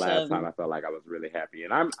 was the Josh, last time I felt like I was really happy.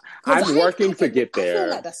 And because I'm working to get I feel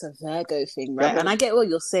like there. that's a Virgo thing, Go right? ahead. And I get what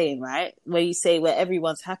you're saying, right? Where you say where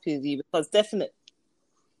everyone's happy with you, because definitely,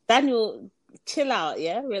 Daniel, chill out,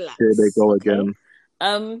 yeah, relax. Here they go okay?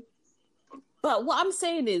 again. But what I'm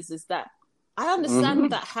saying is that I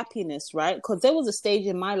understand that happiness, right? Because there was a stage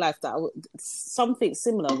in my life that something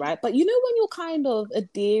similar, right? But you know when you're kind of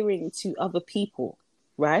adhering to other people,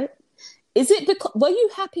 right? Is it because were you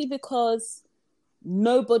happy because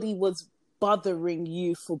nobody was bothering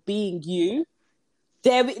you for being you?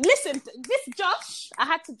 Listen, this Josh, I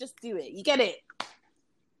had to just do it. You get it?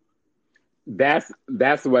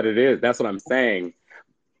 That's what it is. That's what I'm saying.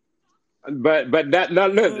 But that no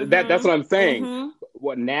look that's what I'm saying.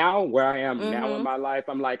 What now where I am now in my life,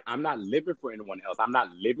 I'm like I'm not living for anyone else. I'm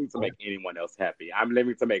not living to make anyone else happy. I'm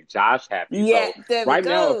living to make Josh happy. Yeah, so there we right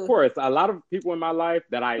now, go. of course, a lot of people in my life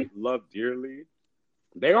that I love dearly,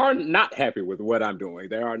 they are not happy with what I'm doing.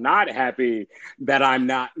 They are not happy that I'm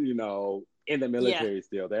not, in the military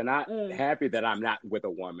still. They're not happy that I'm not with a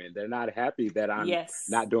woman. They're not happy that I'm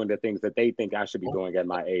not doing the things that they think I should be doing at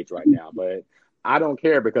my age right now. But I don't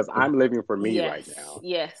care because I'm living for me right now.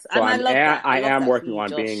 Yes, So and I love that. I am that working for you, on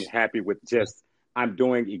Josh. being happy with just I'm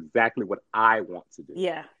doing exactly what I want to do.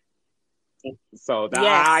 Yeah. So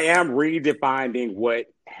I am redefining what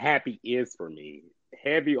happy is for me.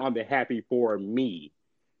 Heavy on the happy for me.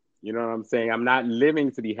 You know what I'm saying? I'm not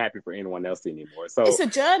living to be happy for anyone else anymore. So It's a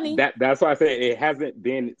journey. that's why I say it hasn't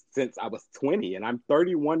been since I was 20, and I'm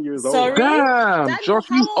 31 years old. Sorry? Damn, Daniel, Josh,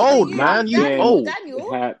 how you old are old, you? man. You Daniel, old.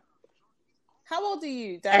 Daniel, how old are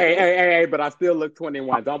you, Daniel? Hey, but I still look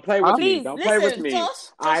 21. Don't play with me. Please, Don't listen, play with me. Josh,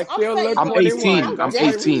 I still look 31. I'm 21. 18. Don't I'm play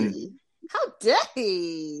with 18. me. How dare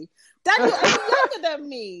he? Daniel, are you younger than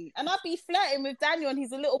me? And I'll be flirting with Daniel and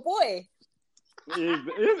he's a little boy.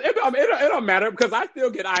 It don't matter because I still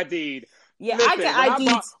get ID'd. Yeah, Listen, I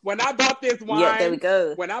get ID'd. when I bought this wine, Yeah, there we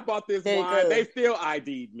go. When I bought this There we wine, go. they still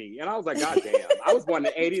ID'd me. And I was like, God damn, I was born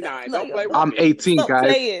in 89. No, Don't you're play with not. I'm me. 18, Stop guys,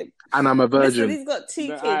 playing. and I'm a Listen, virgin. he's got two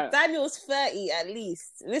No, kids. Daniel's 30 at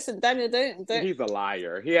least. Listen, Daniel, don't. He's a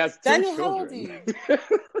liar. He has two Daniel, children. how old are you?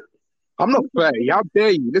 I'm not 30. How dare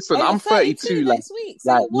you? Listen, Oh, I'm you're 32 next week.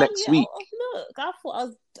 So you're 1 next year week. old. Oh,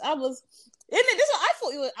 look, I was. Isn't it? This is what I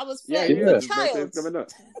thought you were. I was Yeah, flirting he with is. a His birthday's child. coming up.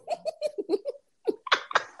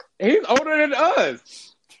 He's older than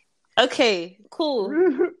us. Okay, cool.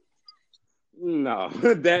 No,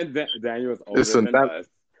 Daniel is older Listen, than us.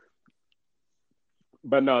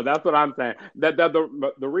 But no, that's what I'm saying.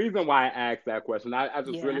 The reason why I asked that question, I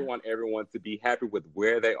just really want everyone to be happy with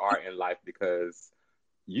where they are in life because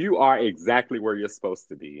you are exactly where you're supposed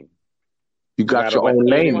to be. You got your own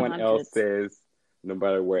lane. No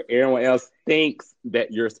matter where anyone else thinks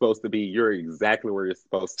that you're supposed to be, you're exactly where you're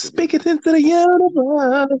supposed to be. Speak it into the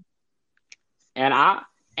universe. And I'll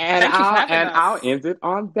end it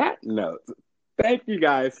on that note. Thank you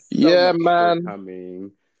guys so much for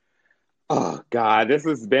coming. Oh God, this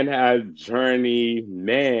has been a journey,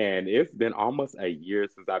 man. It's been almost a year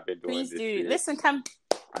since I've been doing this. Shit. Listen, Cam.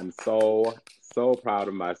 I'm so proud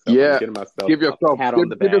of myself. Yeah, I'm myself give yourself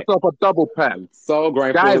a double pat. I'm so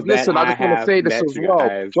grateful. Guys, listen, I just want to say this as well.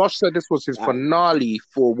 Guys. Josh said this was his finale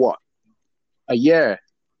for what? A year.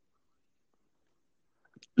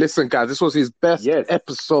 Listen, guys, this was his best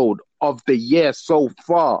episode of the year so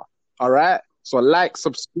far. All right? So like,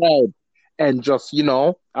 subscribe, and just,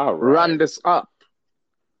 run this up.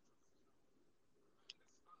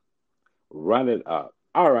 Run it up.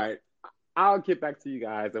 All right. I'll get back to you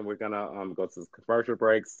guys, and we're going to go to this commercial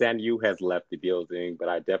break. Sanyu has left the building, but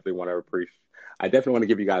I definitely want to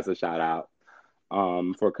give you guys a shout out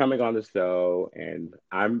for coming on the show, and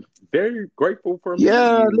I'm very grateful for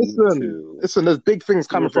listen, there's big things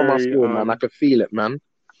coming from our school, man. I can feel it, man.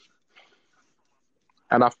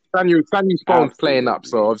 And Sanyu's phone's playing up,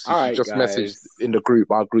 so obviously she just messaged in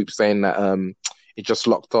our group saying that it just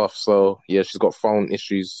locked off. So yeah, she's got phone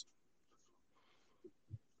issues.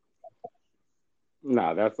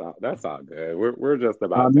 No, that's all good. We're just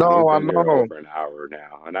about. I know. Over an hour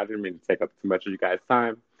now, and I didn't mean to take up too much of you guys'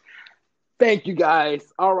 time. Thank you, guys.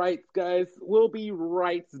 All right, guys, we'll be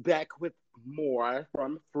right back with more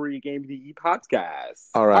from Free Game DE Podcast.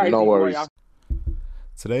 All right, no worries.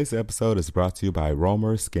 Today's episode is brought to you by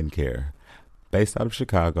Romer Skincare. Based out of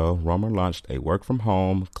Chicago, Romer launched a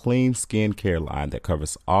work-from-home, clean skincare line that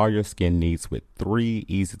covers all your skin needs with 3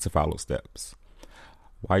 easy-to-follow steps.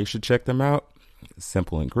 Why you should check them out?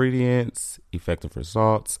 Simple ingredients, effective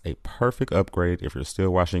results, a perfect upgrade if you're still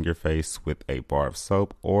washing your face with a bar of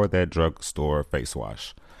soap or that drugstore face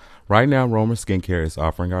wash. Right now, Romer Skincare is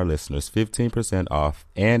offering our listeners 15% off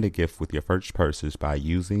and a gift with your first purchase by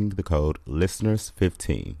using the code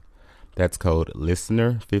LISTENERS15. That's code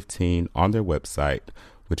LISTENER15 on their website,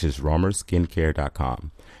 which is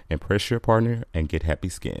romerskincare.com. Impress your partner and get happy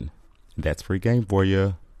skin. That's free game for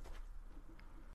you.